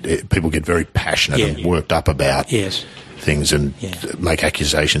 isn't it? People get very passionate and worked up about things and make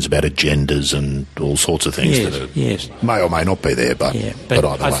accusations about agendas and all sorts of things that may or may not be there, but either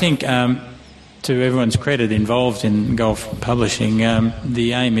way. I think... to everyone's credit involved in golf publishing,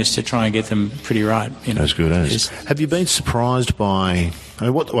 the aim is to try and get them pretty right. As good as. Have you been surprised by...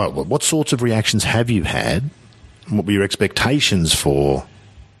 what sorts of reactions have you had? What were your expectations for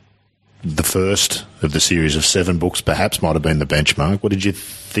the first of the series of 7 books? Perhaps might have been the benchmark. What did you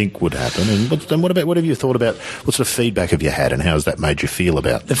think would happen? And what have you thought about... What sort of feedback have you had, and how has that made you feel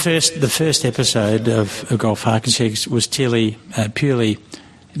about... The first episode of Golf Architects was purely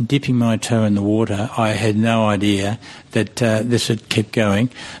dipping my toe in the water. I had no idea that this would keep going.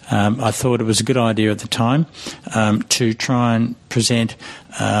 I thought it was a good idea at the time to try and present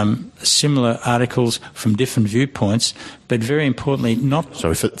similar articles from different viewpoints, but very importantly not...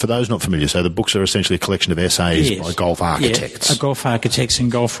 So for those not familiar, so the books are essentially a collection of essays by golf architects. Golf architects and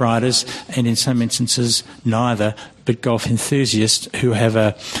golf writers, and in some instances neither, but golf enthusiasts who have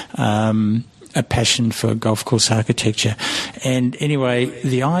a passion for golf course architecture. And anyway,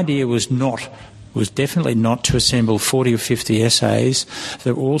 the idea was definitely not to assemble 40 or 50 essays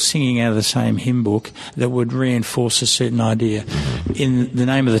that were all singing out of the same hymn book that would reinforce a certain idea. In the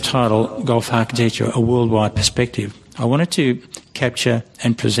name of the title, Golf Architecture, A Worldwide Perspective, I wanted to capture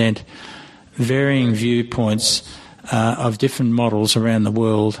and present varying viewpoints of different models around the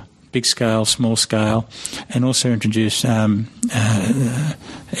world, big scale, small scale, and also introduce Line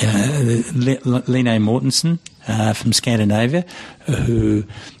Mortensen from Scandinavia, who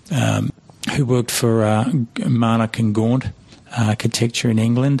worked for Marnock and Gaunt Architecture in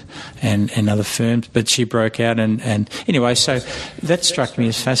England and other firms, but she broke out and anyway, so that struck me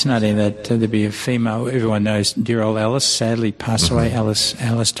as fascinating that there'd be a female. Everyone knows dear old Alice, sadly passed away,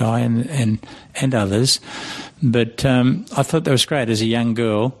 Alice Dye and others, but I thought that was great. As a young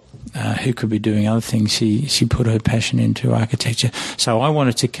girl who could be doing other things, she put her passion into architecture. So I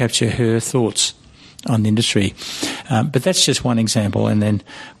wanted to capture her thoughts on the industry. But that's just one example. And then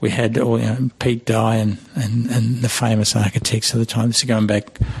we had Pete Dye and the famous architects of the time. This is going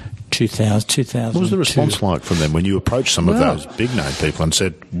back 2000. What was the response like from them when you approached some of those big-name people and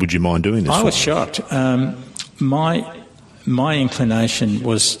said, would you mind doing this? I was shocked. My inclination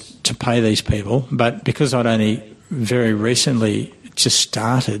was to pay these people, but because I'd only very recently just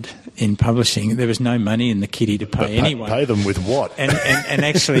started in publishing, there was no money in the kitty to pay anyone. Pay them with what? And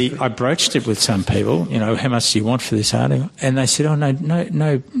actually, I broached it with some people, how much do you want for this article? And they said,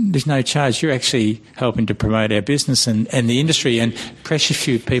 no, there's no charge. You're actually helping to promote our business and the industry. And precious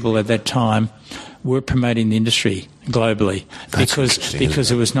few people at that time were promoting the industry globally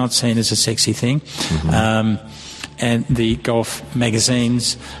because it was not seen as a sexy thing. Mm-hmm. And the golf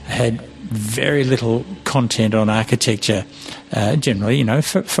magazines had very little content on architecture, generally,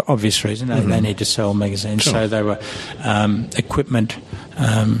 for obvious reason. They need to sell magazines, so they were equipment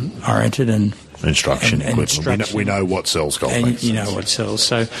oriented and instruction equipment. We know what sells golf magazines. You know what sells.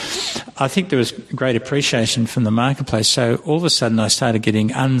 So I think there was great appreciation from the marketplace. So all of a sudden I started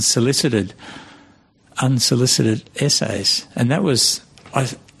getting unsolicited essays, and that was...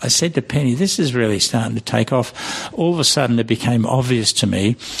 I said to Penny, this is really starting to take off. All of a sudden it became obvious to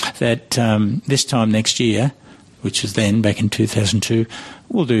me that this time next year, which was then back in 2002,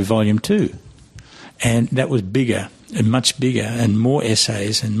 we'll do Volume 2. And that was bigger and much bigger and more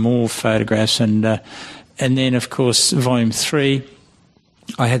essays and more photographs. And then, of course, Volume 3,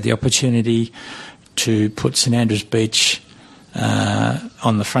 I had the opportunity to put St Andrews Beach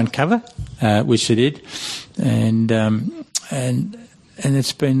on the front cover, which I did. And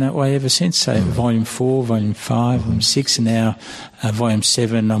it's been that way ever since. So Volume 4, Volume 5, Volume 6, and now Volume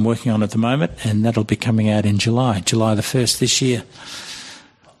 7 I'm working on at the moment, and that'll be coming out in July the 1st this year.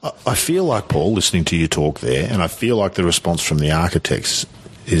 I feel like, Paul, listening to you talk there, and I feel like the response from the architects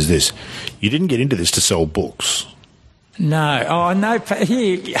is this. You didn't get into this to sell books. No. Oh, no.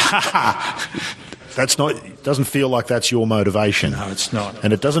 Doesn't feel like that's your motivation. No, it's not.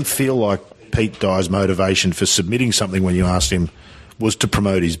 And it doesn't feel like Pete Dye's motivation for submitting something when you asked him was to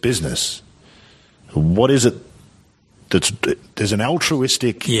promote his business. What is it there's an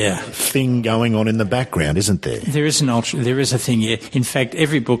altruistic thing going on in the background, isn't there? There is a thing, yeah. In fact,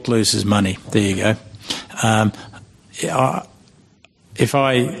 every book loses money. There you go. I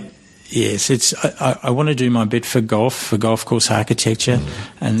want to do my bit for golf course architecture,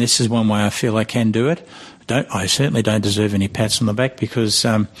 and this is one way I feel I can do it. I certainly don't deserve any pats on the back because,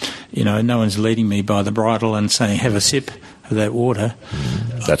 no one's leading me by the bridle and saying, have a sip of that water.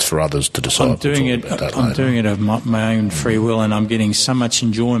 That's for others to decide. I'm doing it of my own free will, and I'm getting so much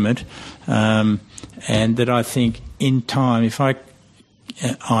enjoyment, and that I think in time, if I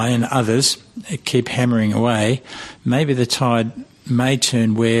and others keep hammering away, maybe the tide may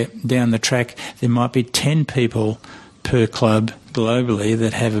turn where down the track there might be 10 people per club globally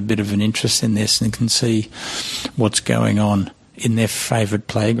that have a bit of an interest in this and can see what's going on in their favourite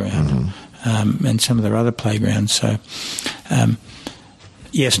playground and some of their other playgrounds. So,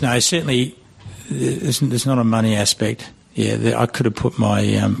 certainly there's not a money aspect. Yeah, I could have put my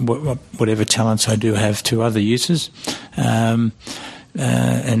whatever talents I do have to other uses and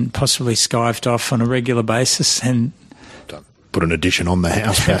possibly skived off on a regular basis and put an addition on the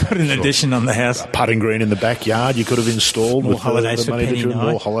house. Addition on the house. A putting green in the backyard you could have installed. More with holidays the money for Penny that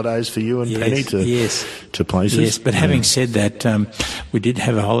more holidays for you and Penny to places. Yes, but having said that, we did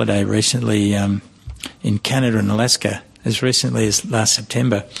have a holiday recently in Canada and Alaska, as recently as last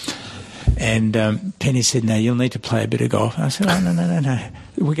September. And Penny said, no, you'll need to play a bit of golf. I said, oh, no.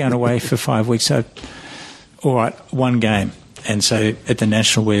 We're going away for 5 weeks. So, all right, one game. And so at the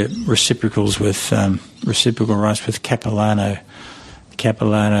National, we're reciprocal rights with Capilano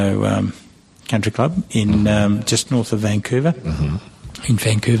Country Club in just north of Vancouver, in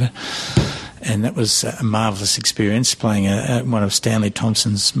Vancouver. And that was a marvellous experience, playing one of Stanley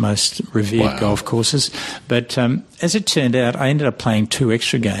Thompson's most revered golf courses. But as it turned out, I ended up playing 2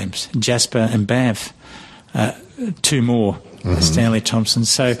 extra games, Jasper and Banff, 2 more Stanley Thompson.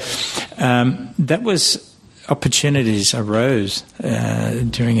 So that was... opportunities arose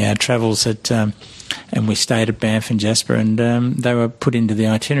during our travels and we stayed at Banff and Jasper, and they were put into the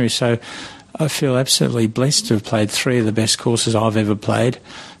itinerary. So I feel absolutely blessed to have played 3 of the best courses I've ever played,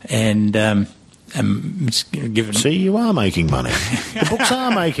 and given. See, you are making money. The books are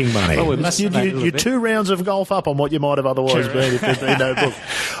making money. Well, you're 2 rounds of golf up on what you might have otherwise been if there'd been no book.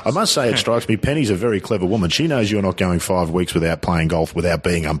 I must say, it strikes me, Penny's a very clever woman. She knows you're not going 5 weeks without playing golf without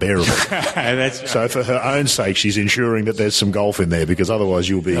being unbearable. That's right. So for her own sake, she's ensuring that there's some golf in there, because otherwise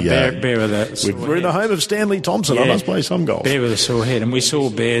you'll be... bear with a we're in the home of Stanley Thompson. I must play some golf. Bear with a sore head. And we saw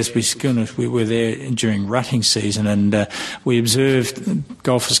bears. We were there during rutting season, and we observed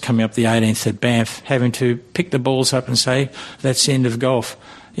golfers coming up the 18th at Banff having to pick the balls up and say, that's the end of golf,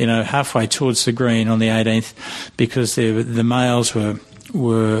 halfway towards the green on the 18th, because the males were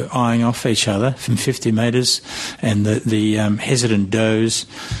eyeing off each other from 50 metres, and the hesitant does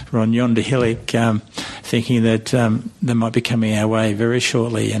were on yonder hillock thinking that they might be coming our way very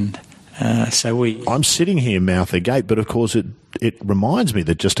shortly. And I'm sitting here mouth agape, but of course it reminds me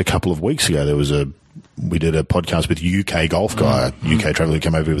that just a couple of weeks ago we did a podcast with UK golf guy, UK traveller who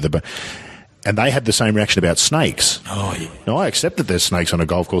came over with and they had the same reaction about snakes. Oh, yeah. Now, I accept that there's snakes on a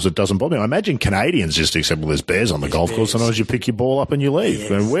golf course. It doesn't bother me. I imagine Canadians just accept, well, there's bears on the golf course. Sometimes you pick your ball up and you leave.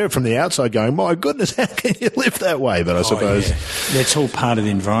 Yes. And we're from the outside going, my goodness, how can you live that way? But I suppose... Yeah. That's all part of the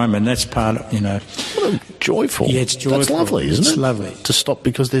environment. That's part of, What joyful. Yeah, it's joyful. That's lovely, isn't it? It's lovely. To stop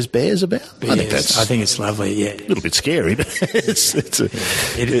because there's bears about? Bears. I think it's lovely, yeah. A little bit scary, but it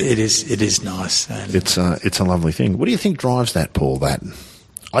is nice. It's a lovely thing. What do you think drives that, Paul,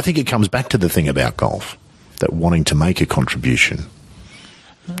 I think it comes back to the thing about golf, that wanting to make a contribution.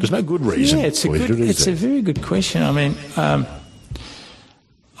 There's no good reason. Yeah, it's a very good question. I mean,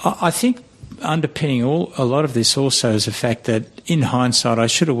 I think underpinning a lot of this also is the fact that in hindsight I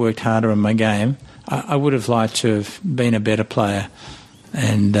should have worked harder on my game. I would have liked to have been a better player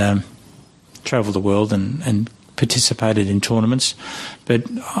and travelled the world and participated in tournaments. But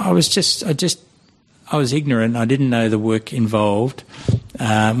I was ignorant. I didn't know the work involved,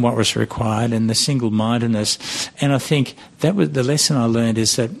 what was required, and the single-mindedness. And I think that was the lesson I learned,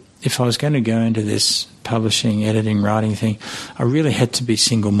 is that if I was going to go into this publishing, editing, writing thing, I really had to be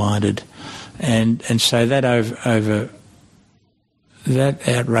single-minded, and so that that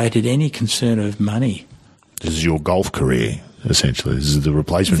outrated any concern of money. This is your golf career. essentially. This is the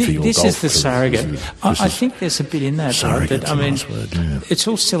replacement for your golf. This is the surrogate. I think there's a bit in that. Surrogate, I mean, nice word, it's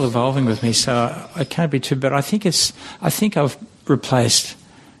all still evolving with me, so I can't be too. But I think I've replaced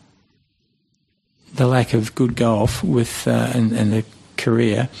the lack of good golf with and the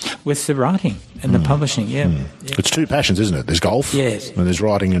career with the writing and the publishing. Yeah. It's two passions, isn't it? There's golf, yes, and there's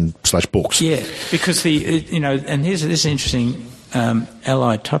writing and / books. Yeah, because and here's this interesting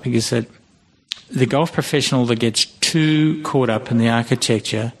allied topic is that the golf professional that gets too caught up in the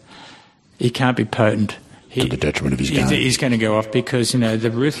architecture, he can't be potent. To the detriment of his game. He's going to go off because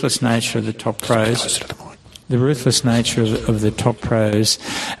the ruthless nature of the top pros. The ruthless nature of the top pros,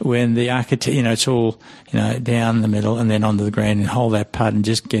 when the architect, it's all, down the middle and then onto the green and hold that putt and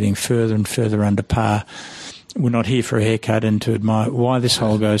just getting further and further under par. We're not here for a haircut and to admire why this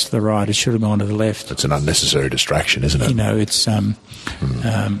hole goes to the right. It should have gone to the left. It's an unnecessary distraction, isn't it? It's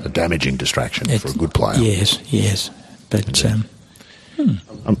a damaging distraction for a good player. Yes. But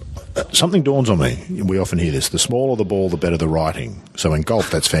something dawns on me. We often hear this: the smaller the ball, the better the writing. So in golf,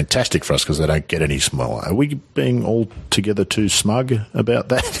 that's fantastic for us because they don't get any smaller. Are we being altogether too smug about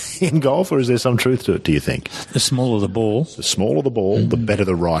that in golf, or is there some truth to it, do you think? The smaller the ball. The smaller the ball, the better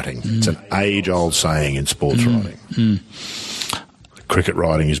the writing. It's an age-old saying in sports writing. Cricket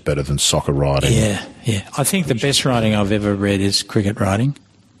writing is better than soccer writing. Yeah. I think the best writing I've ever read is cricket writing.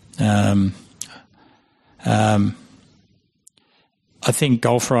 I think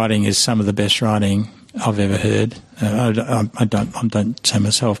golf writing is some of the best writing I've ever heard. I don't say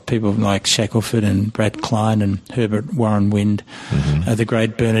myself. People like Shackelford and Brad Klein and Herbert Warren Wind, the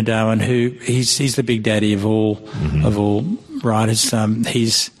great Bernard Darwin, who he's the big daddy of all writers.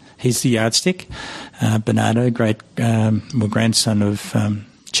 He's the yardstick. Bernardo, great grandson of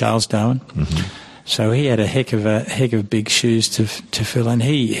Charles Darwin. So he had a heck of big shoes to fill, and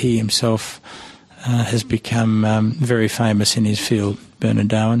he himself has become very famous in his field, Bernard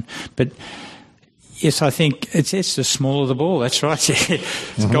Darwin. But yes, I think it's the smaller the ball. That's right.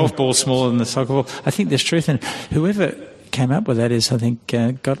 It's golf ball smaller than the soccer ball. I think there's truth in it. Whoever came up with that is, I think,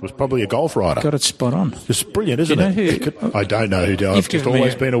 was probably a golf writer. Got it spot on. It's brilliant, isn't it? I don't know who. I've just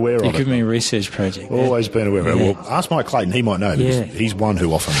always been aware of it. You've given me a research project. Always been aware of it. Well, ask Mike Clayton. He might know. Because he's one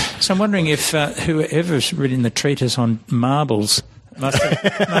who often. So I'm wondering if whoever's written the treatise on marbles. Must have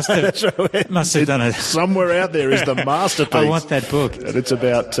done it. Somewhere out there is the masterpiece. I want that book. And it's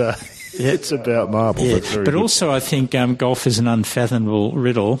about marble. Yeah. But also I think golf is an unfathomable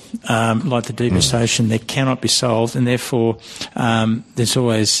riddle, like the deepest ocean. That cannot be solved, and therefore there's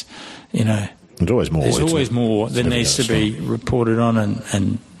always, There's always more. There's always more that needs to be reported on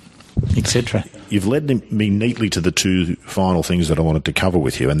and etc. You've led me neatly to the two final things that I wanted to cover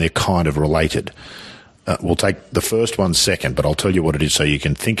with you, and they're kind of related. We'll take the first one second, but I'll tell you what it is so you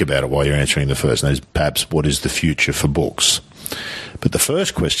can think about it while you're answering the first. And that is perhaps what is the future for books. But the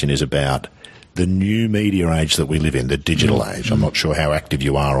first question is about the new media age that we live in, the digital age. I'm not sure how active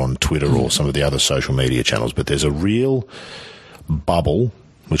you are on Twitter or some of the other social media channels, but there's a real bubble,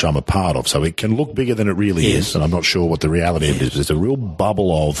 which I'm a part of. So it can look bigger than it really is, and I'm not sure what the reality of it is. There's a real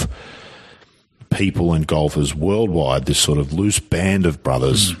bubble of people and golfers worldwide, this sort of loose band of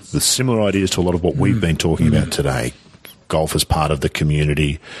brothers with similar ideas to a lot of what we've been talking about today. Golf as part of the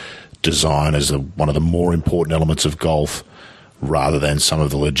community, design as one of the more important elements of golf, rather than some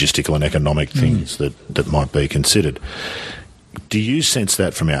of the logistical and economic things that might be considered. Do you sense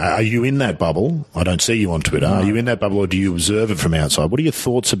that from out? Are you in that bubble? I don't see you on Twitter. No. Are you in that bubble, or do you observe it from outside? What are your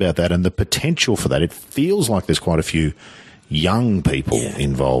thoughts about that and the potential for that? It feels like there's quite a few young people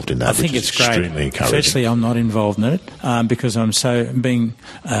involved in that. I think it's great. Extremely encouraging. Firstly, I'm not involved in it because I'm so, being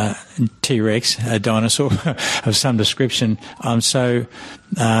T-Rex, a dinosaur of some description, I'm so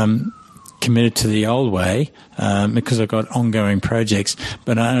committed to the old way because I've got ongoing projects.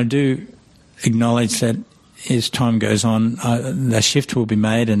 But I do acknowledge that as time goes on, the shift will be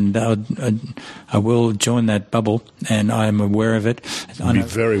made, and I will join that bubble, and I am aware of it. You'd be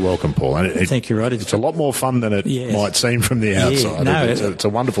very welcome, Paul. And I think you're right. It's a lot more fun than it might seem from the outside. It's a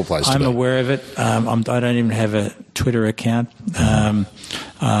wonderful place to be. I'm aware of it. I don't even have a Twitter account.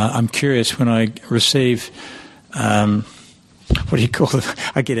 I'm curious when I receive... what do you call it?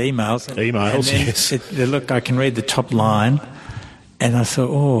 I get emails. Yes. Look, I can read the top line. And I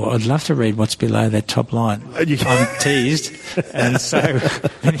thought, I'd love to read what's below that top line. I'm teased. And so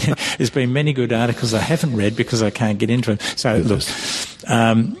there's been many good articles I haven't read because I can't get into them. So, look,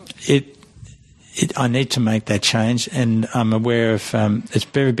 I need to make that change. And I'm aware of it's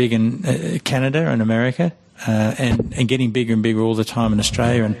very big in Canada and America and getting bigger and bigger all the time in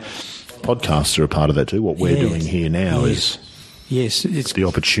Australia. And podcasts are a part of that too. What we're doing here now is it's the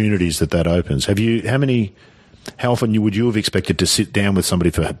opportunities that opens. How many how often would you have expected to sit down with somebody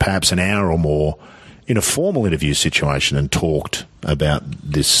for perhaps an hour or more in a formal interview situation and talked about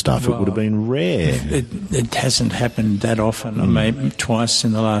this stuff? Well, it would have been rare. It hasn't happened that often. Maybe twice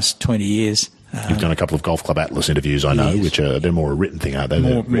in the last 20 years. You've done a couple of Golf Club Atlas interviews, I know, yes. Which are they're more a written thing, aren't they?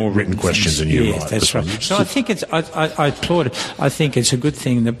 More written questions than you write. That's right. So I think I applaud it. I think it's a good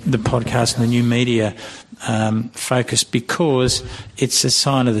thing, the podcast and the new media focus, because it's a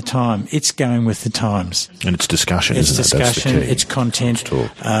sign of the time. It's going with the times. And it's discussion, It's isn't it? discussion, it's content,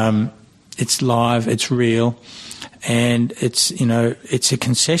 it's live, it's real. And it's a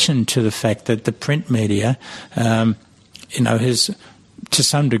concession to the fact that the print media, has, to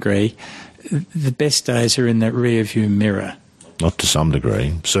some degree, the best days are in that rear view mirror. Not to some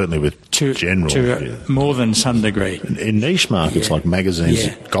degree, certainly with general. More than some degree. In niche markets like magazines,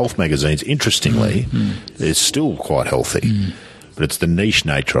 golf magazines, interestingly, they're still quite healthy. But it's the niche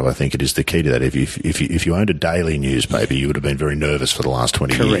nature of, I think, it is the key to that. If you owned a daily newspaper, you would have been very nervous for the last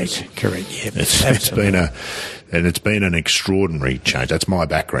 20 years. Correct. Yeah, it's been an extraordinary change. That's my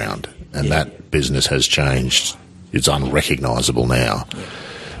background, and that business has changed. It's unrecognisable now.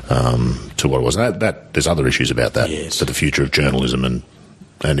 To what it was. That there's other issues about that, to the future of journalism and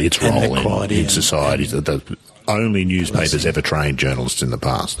its role in society. The only newspapers ever trained journalists in the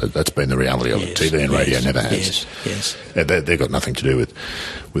past. That's been the reality of it. TV and radio never has. Yes. They've got nothing to do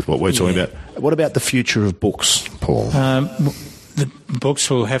with what we're talking about. What about the future of books, Paul? The books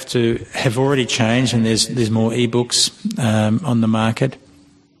will have already changed, and there's more e-books on the market.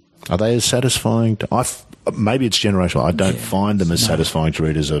 Are they as satisfying? Maybe it's generational. I don't find them as satisfying to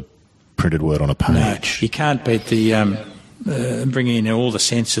read as a printed word on a page. No, you can't beat the bringing in all the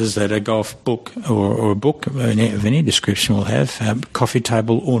senses that a golf book or a book of any description will have, coffee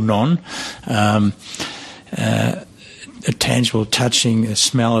table or non, a tangible touching, the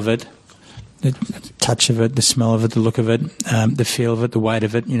smell of it, the touch of it, the smell of it, the look of it, the feel of it, the weight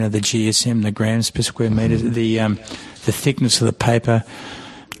of it, the GSM, the grams per square metre, the thickness of the paper.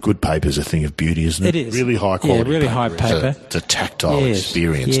 Good paper's a thing of beauty, isn't it? It is. Really high quality really high paper. It's a tactile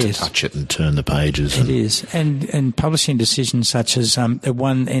experience to touch it and turn the pages. It is. And publishing decisions such as at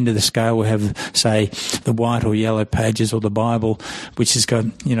one end of the scale we have, say, the white or yellow pages, or the Bible, which has got,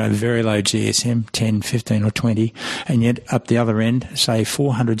 very low GSM, 10, 15 or 20, and yet up the other end, say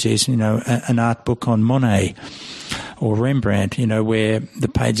 400 GSM, an art book on Monet or Rembrandt, where the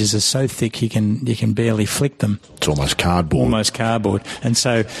pages are so thick you can barely flick them. It's almost cardboard. And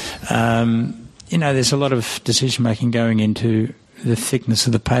so, there's a lot of decision making going into the thickness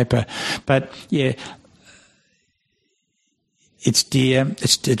of the paper. But it's dear,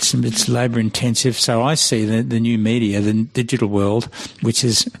 it's labour intensive. So I see the new media, the digital world, which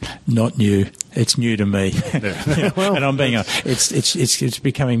is not new. It's new to me, and I'm being it's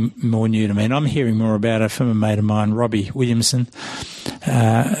becoming more new to me, and I'm hearing more about it from a mate of mine, Robbie Williamson,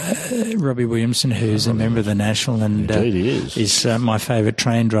 who's a member of the National, and is my favourite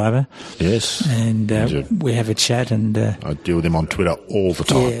train driver. Yes, and we have a chat, and I deal with him on Twitter all the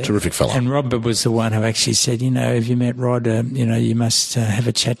time. Terrific fellow. And Rob was the one who actually said, have you met Rod? You must have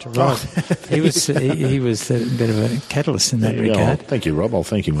a chat to Rod. He was a bit of a catalyst in that regard. Thank you, Rob. I'll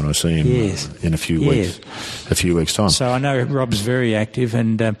thank him when I see him. In a few weeks' time. So I know Rob's very active,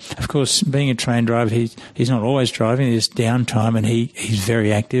 and of course, being a train driver, he's not always driving. There's downtime, and he's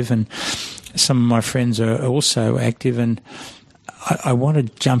very active. And some of my friends are also active, and I want to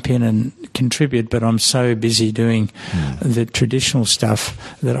jump in and contribute, but I'm so busy doing the traditional stuff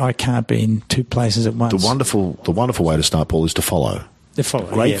that I can't be in two places at once. The wonderful way to start, Paul, is to follow. The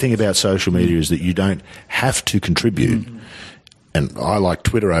great thing about social media is that you don't have to contribute. And I like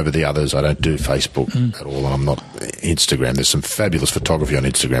Twitter over the others. I don't do Facebook at all, and I'm not Instagram. There's some fabulous photography on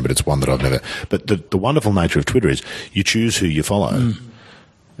Instagram, but it's one that I've never... But the wonderful nature of Twitter is you choose who you follow.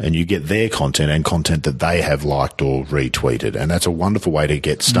 And you get their content and content that they have liked or retweeted. And that's a wonderful way to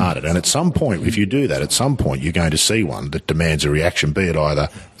get started. And at some point, if you do that, at some point you're going to see one that demands a reaction, be it either,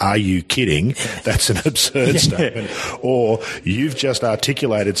 are you kidding? That's an absurd statement. Or you've just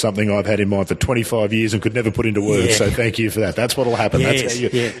articulated something I've had in mind for 25 years and could never put into words, so thank you for that. That's what will happen. That's how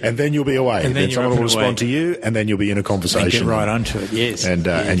and then you'll be away. And then someone will respond to you, and then you'll be in a conversation. And get right onto it, yes.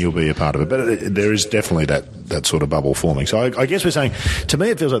 And you'll be a part of it. But there is definitely that sort of bubble forming. So I guess we're saying, to me,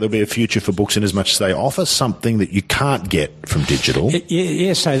 it feels like there'll be a future for books in as much as they offer something that you can't get from digital.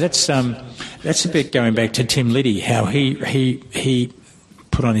 So that's a bit going back to Tim Liddy, how he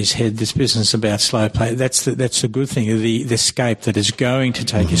put on his head this business about slow play. That's a good thing. The escape that is going to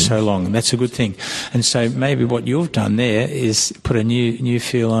take you so long, and that's a good thing. And so maybe what you've done there is put a new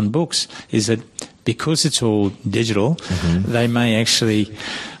feel on books. Is that because it's all digital, they may actually,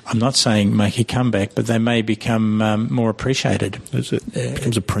 I'm not saying make a comeback, but they may become more appreciated. It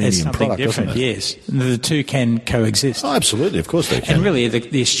becomes a premium product, doesn't it? Yes. The two can coexist. Oh, absolutely, of course they can. And really,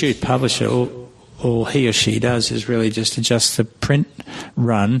 the astute publisher, all he or she does is really just adjust the print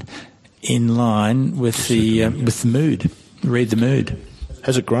run in line with the mood. Read the mood.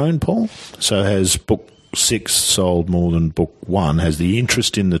 Has it grown, Paul? So has book 6 sold more than book 1? Has the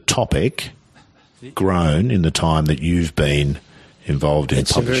interest in the topic grown in the time that you've been involved in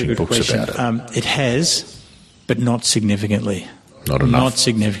publishing books question. about it? It has, but not significantly. Not enough. Not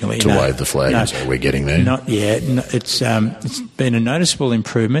significantly. To wave the flag and say we're getting there. Not yet. No, it's been a noticeable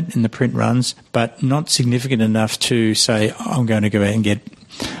improvement in the print runs, but not significant enough to say I'm going to go out and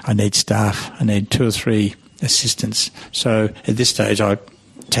I need staff. I need 2 or 3 assistants. So at this stage, I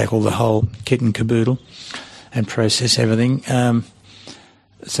tackle the whole kit and caboodle and process everything.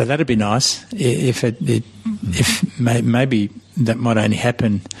 So that'd be nice if maybe that might only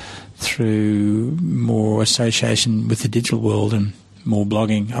happen through more association with the digital world and more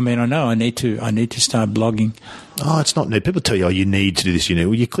blogging. I mean, I know I need to start blogging. Oh, it's not need. People tell you, you need to do this.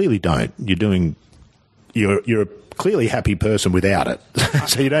 Well, you clearly don't. You're a clearly happy person without it,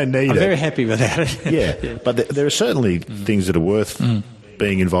 so you don't need it. I'm very happy without it. Yeah, but there are certainly things that are worth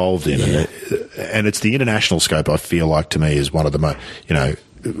being involved in, and it's the international scope. I feel like to me is one of the most.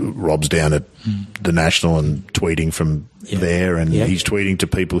 Rob's down at the National and tweeting from there, and he's tweeting to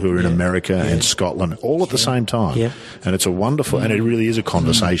people who are in America and Scotland all at the same time. Yeah. And it's a wonderful, and it really is a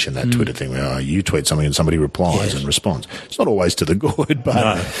conversation, that Twitter thing where you tweet something and somebody replies and responds. It's not always to the good,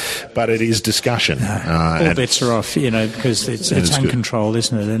 but it is discussion. All bets are off, because it's uncontrolled,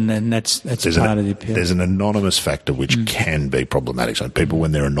 isn't it? And that's part of the appeal. There's an anonymous factor which can be problematic. So people,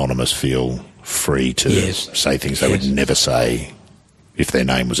 when they're anonymous, feel free to say things they would never say if their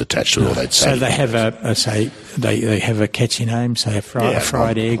name was attached to it, or they'd say. So they have they have a catchy name, say a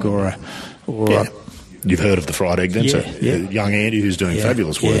fried egg or a. You've heard of the fried egg then? Young Andy, who's doing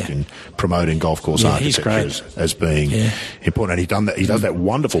fabulous work in promoting golf course architecture as being important. And he does that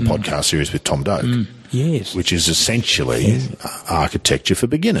wonderful podcast series with Tom Doak, which is essentially architecture for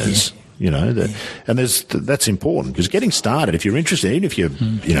beginners. And that's important, because getting started, if you're interested, even if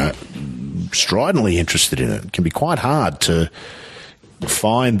you're stridently interested in it can be quite hard to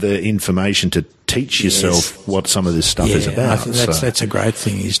find the information to teach yourself what some of this stuff is about. I think that's a great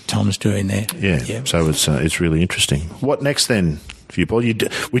thing is Tom's doing there. Yeah. So it's really interesting. What next then for you, Paul? We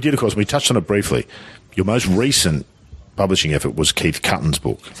did, of course, we touched on it briefly. Your most recent publishing effort was Keith Cutton's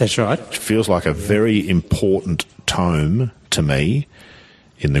book. That's right. Which feels like a very important tome to me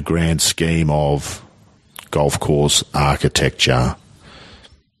in the grand scheme of golf course architecture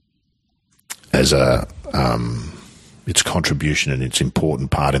as its contribution and its important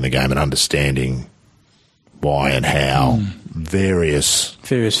part in the game, and understanding why and how various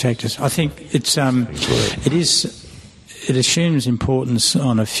factors. I think it assumes importance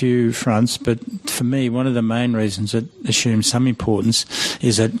on a few fronts, but for me, one of the main reasons it assumes some importance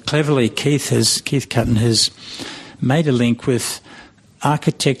is that cleverly Keith Cutton has made a link with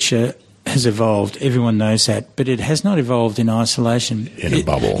architecture. Has evolved. Everyone knows that, but it has not evolved in isolation. In a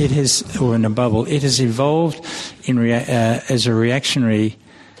bubble. It has evolved as a reactionary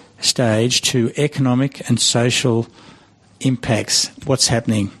stage to economic and social impacts. What's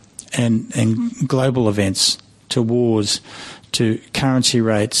happening, and global events, to wars, to currency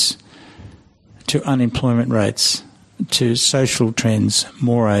rates, to unemployment rates, to social trends,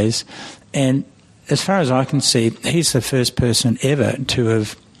 mores, and as far as I can see, he's the first person ever to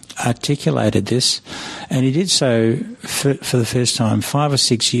have articulated this, and he did so for the first time 5 or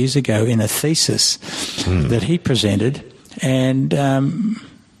 6 years ago in a thesis that he presented, and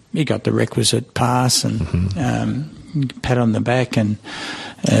he got the requisite pass and pat on the back, and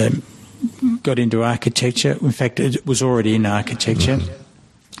got into architecture. In fact, it was already in architecture,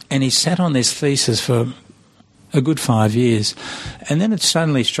 and he sat on this thesis for a good 5 years, and then it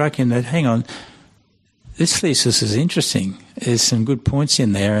suddenly struck him that, hang on, this thesis is interesting. There's some good points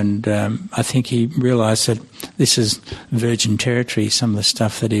in there, and I think he realised that this is virgin territory, some of the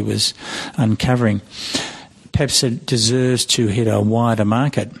stuff that he was uncovering. Perhaps it deserves to hit a wider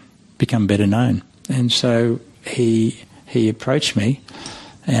market, become better known. And so he approached me,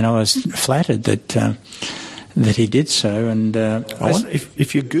 and I was flattered that he did so. And I wonder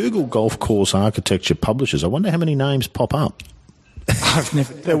if you Google golf course architecture publishers, I wonder how many names pop up. I've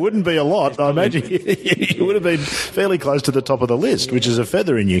never. There wouldn't be a lot. I imagine you would have been fairly close to the top of the list, which is a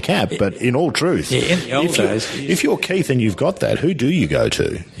feather in your cap. But in all truth, in the old days, if you're Keith and you've got that, who do you go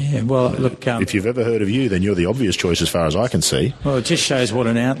to? Yeah, well, look. If you've ever heard of you, then you're the obvious choice as far as I can see. Well, it just shows what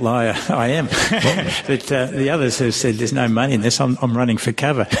an outlier I am. But the others have said there's no money in this. I'm running for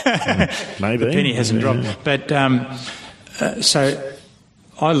cover. Maybe. The penny hasn't dropped. But so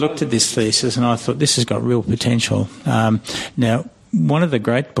I looked at this thesis and I thought this has got real potential. Now, one of the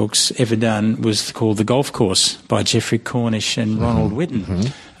great books ever done was called The Golf Course by Geoffrey Cornish and Ronald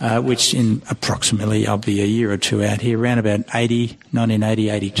Whitten, which in approximately, I'll be a year or two out here, around about 1980,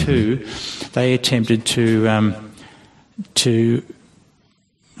 82, they attempted to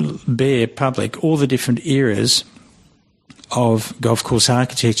bear public all the different eras of golf course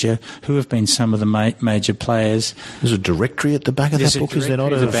architecture, who have been some of the major players. There's a directory at the back of that book, is there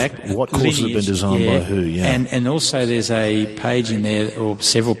not? What courses have been designed by who? Yeah. And also there's a page in there, or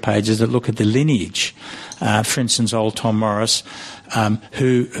several pages, that look at the lineage. For instance, old Tom Morris,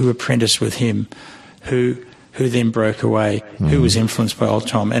 who apprenticed with him, who then broke away, who was influenced by old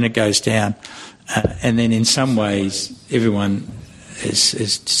Tom, and it goes down. And then in some ways, everyone has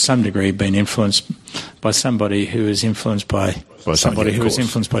to some degree been influenced by somebody who is influenced by somebody who was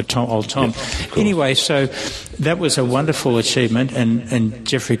influenced by old Tom. Yeah, anyway, so that was a wonderful achievement, and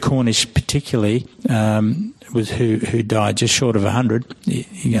Geoffrey Cornish particularly, who died just short of 100. I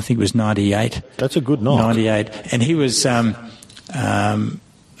think it was 98. That's a good knock. 98, and he was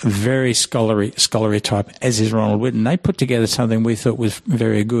very scholarly type, as is Ronald Whitten. They put together something we thought was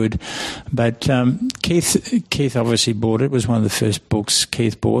very good. But Keith obviously bought it. It was one of the first books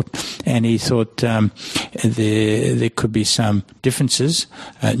Keith bought, and he thought there could be some differences,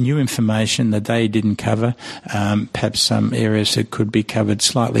 new information that they didn't cover, perhaps some areas that could be covered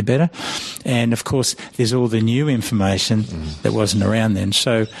slightly better. And, of course, there's all the new information that wasn't around then.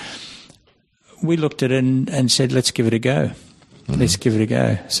 So we looked at it and said, let's give it a go. Let's give it a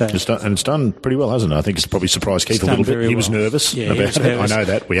go. So it's done pretty well, hasn't it? I think it's probably surprised Keith a little bit. He was nervous about it. I know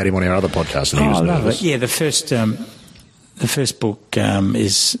that. We had him on our other podcast, and he was nervous. Yeah, the first book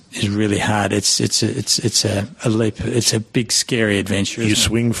is really hard. It's a leap. It's a big, scary adventure. You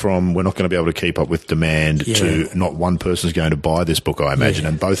swing from we're not going to be able to keep up with demand to not one person's going to buy this book, I imagine,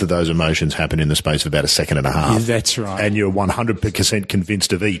 and both of those emotions happen in the space of about a second and a half. Yeah, that's right. And you're 100%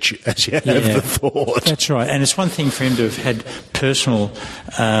 convinced of each as you have the thought. That's right. And it's one thing for him to have had personal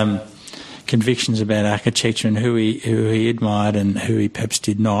convictions about architecture and who he admired and who he perhaps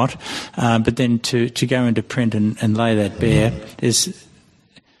did not, but then to go into print and lay that bare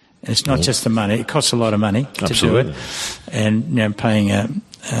it's not just the money. It costs a lot of money to do it, and paying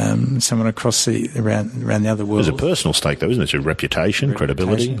someone across around the other world. There's a personal stake, though, isn't it? Your reputation,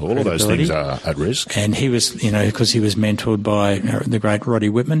 credibility, all of those things are at risk. And he was, because he was mentored by the great Roddy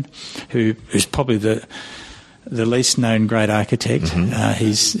Whitman, who's probably the least known great architect.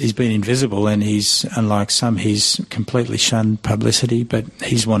 He's been invisible, and unlike some, he's completely shunned publicity, but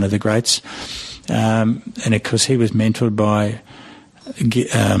he's one of the greats. And of course, he was mentored by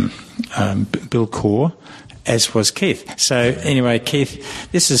Bill Core, as was Keith. So anyway,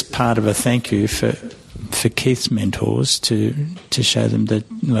 Keith, this is part of a thank you for Keith's mentors to show them that,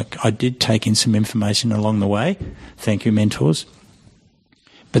 look, I did take in some information along the way. Thank you, mentors.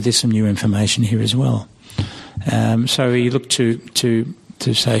 But there's some new information here as well. So he looked to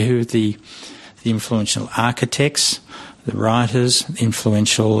say who are the influential architects, the writers,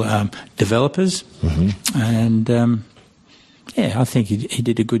 influential developers, and I think he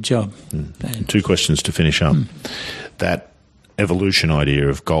did a good job. Two questions to finish up. That evolution idea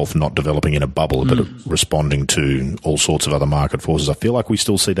of golf not developing in a bubble but responding to all sorts of other market forces, I feel like we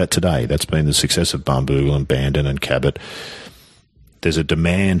still see that today. That's been the success of Barnbougle and Bandon and Cabot. There's a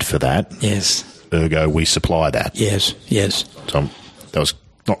demand for that. Yes. Ergo, we supply that. Yes. So that was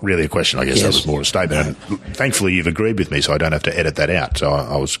not really a question, I guess. That was more a statement. And thankfully, you've agreed with me, so I don't have to edit that out. So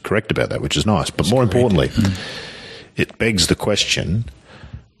I was correct about that, which is nice. But more importantly, it begs the question,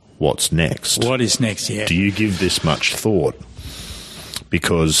 what's next? What is next, yeah. Do you give this much thought?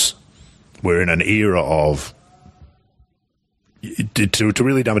 Because we're in an era of, to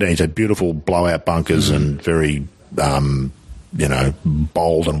really dumb it down, you say beautiful blowout bunkers and very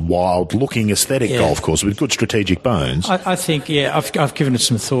bold and wild-looking aesthetic golf course with good strategic bones. I think, I've given it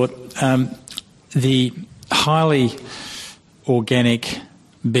some thought. The highly organic,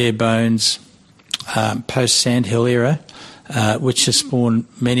 bare bones, post-Sandhill era, which has spawned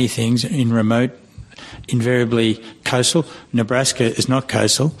many things in remote, invariably coastal. Nebraska is not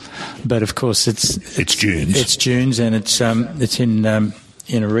coastal, but of course it's dunes. It's dunes, and it's in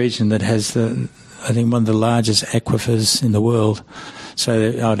in a region that has I think one of the largest aquifers in the world. So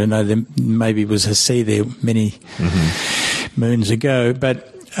I don't know, there maybe was a sea there many moons ago,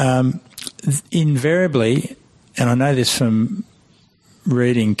 but invariably, and I know this from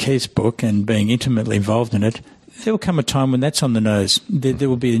reading Keith's book and being intimately involved in it, there will come a time when that's on the nose. There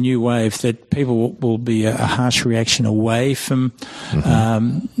will be a new wave that people will be a harsh reaction away from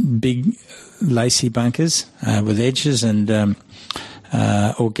big lacy bunkers with edges and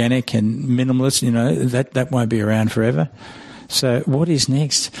organic and minimalist. You know, that won't be around forever. So what is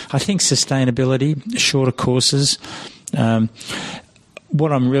next? I think sustainability, shorter courses.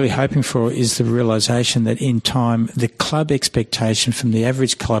 What I'm really hoping for is the realisation that in time the club expectation from the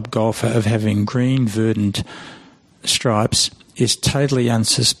average club golfer of having green, verdant stripes is totally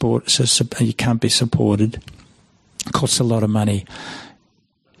unsupported. You can't be supported. It costs a lot of money.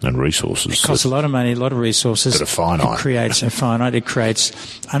 And resources. It costs a lot of money, a lot of resources. That are finite. It creates It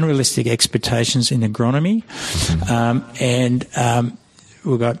creates unrealistic expectations in agronomy. And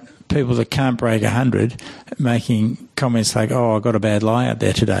we've got people that can't break 100 making comments like, oh, I got a bad lie out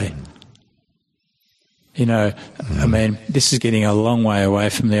there today. You know, I mean, this is getting a long way away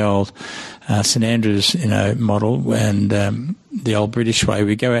from the old St Andrews, model and the old British way.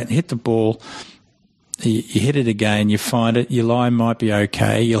 We go out and hit the ball. You hit it again, you find it, your lie might be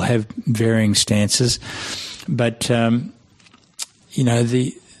okay, you'll have varying stances, but, the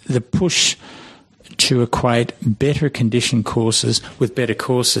push to equate better conditioned courses with better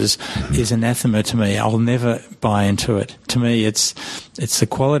courses is anathema to me. I'll never buy into it. To me, it's the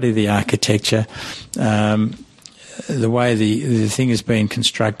quality of the architecture, the way the thing has been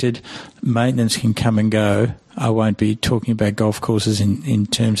constructed. Maintenance can come and go. I won't be talking about golf courses in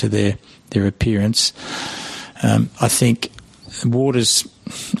terms of their appearance. I think water's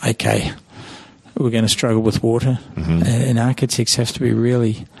okay. We're going to struggle with water, and architects have to be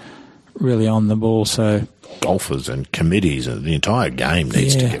really, really on the ball. So golfers and committees and the entire game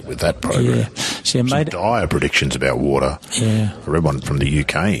needs to get with that program. Yeah. See, I made dire predictions about water. Yeah. I read one from the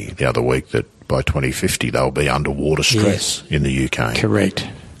UK the other week that by 2050 they'll be underwater stress in the UK. Correct.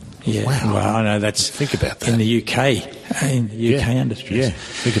 Yeah. Wow. Well, I know that's think about that in the UK industries. Yeah.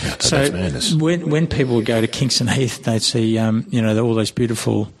 Think about that. So that's madness. when people would go to Kingston Heath, they'd see all those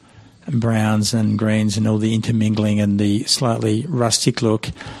beautiful browns and greens and all the intermingling and the slightly rustic look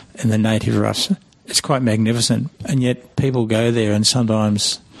and the native roughs. It's quite magnificent, and yet people go there and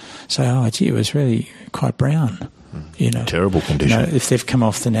sometimes say, "Oh, gee, it was really quite brown." Terrible condition. If they've come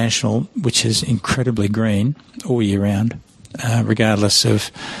off the National, which is incredibly green all year round, regardless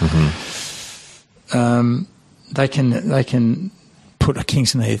of, they can put a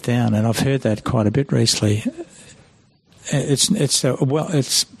Kingston Heath down, and I've heard that quite a bit recently. It's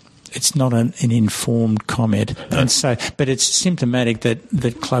not an informed comment, and so, but it's symptomatic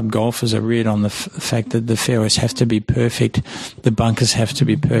that club golfers are reared on the fact that the fairways have to be perfect, the bunkers have to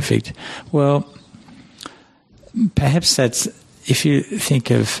be perfect. Well, perhaps that's, if you think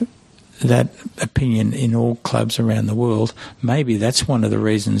of that opinion in all clubs around the world, maybe that's one of the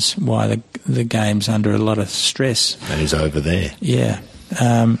reasons why the game's under a lot of stress. And is over there. Yeah,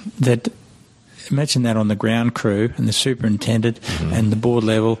 imagine that on the ground crew and the superintendent and the board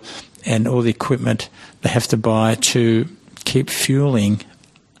level and all the equipment they have to buy to keep fueling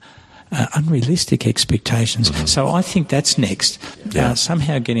unrealistic expectations. So I think that's next.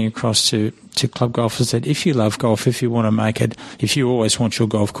 Somehow getting across to club golfers that if you love golf, if you want to make it, if you always want your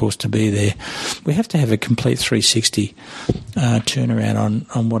golf course to be there, we have to have a complete 360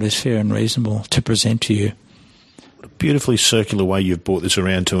 turnaround on what is fair and reasonable to present to you. Beautifully circular way you've brought this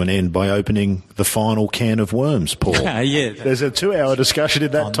around to an end by opening the final can of worms, Paul. There's a 2-hour discussion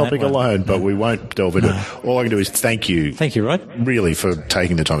in that topic alone, but we won't delve into it. All I can do is thank you. Thank you, Rod. Really, for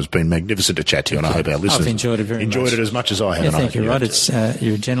taking the time. It's been magnificent to chat to you, and I hope our listeners I've enjoyed it very much. Enjoyed it as much as I have. Thank you, Rod.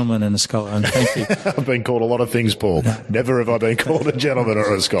 You're a gentleman and a scholar, and thank you. I've been called a lot of things, Paul. No. Never have I been called a gentleman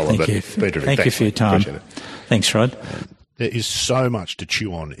or a scholar. Thank you. Thank you for your time. Thanks, Rod. There is so much to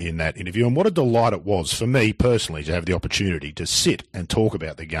chew on in that interview, and what a delight it was for me personally to have the opportunity to sit and talk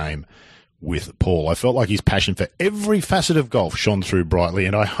about the game with Paul. I felt like his passion for every facet of golf shone through brightly,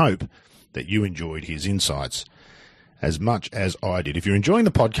 and I hope that you enjoyed his insights as much as I did. If you're enjoying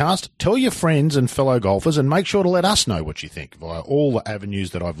the podcast, tell your friends and fellow golfers, and make sure to let us know what you think via all the avenues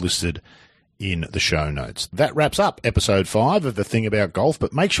that I've listed in the show notes. That wraps up episode 5 of The Thing About Golf,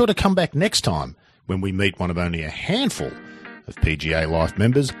 but make sure to come back next time when we meet one of only a handful of PGA Life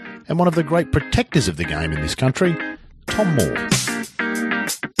members and one of the great protectors of the game in this country, Tom Moore.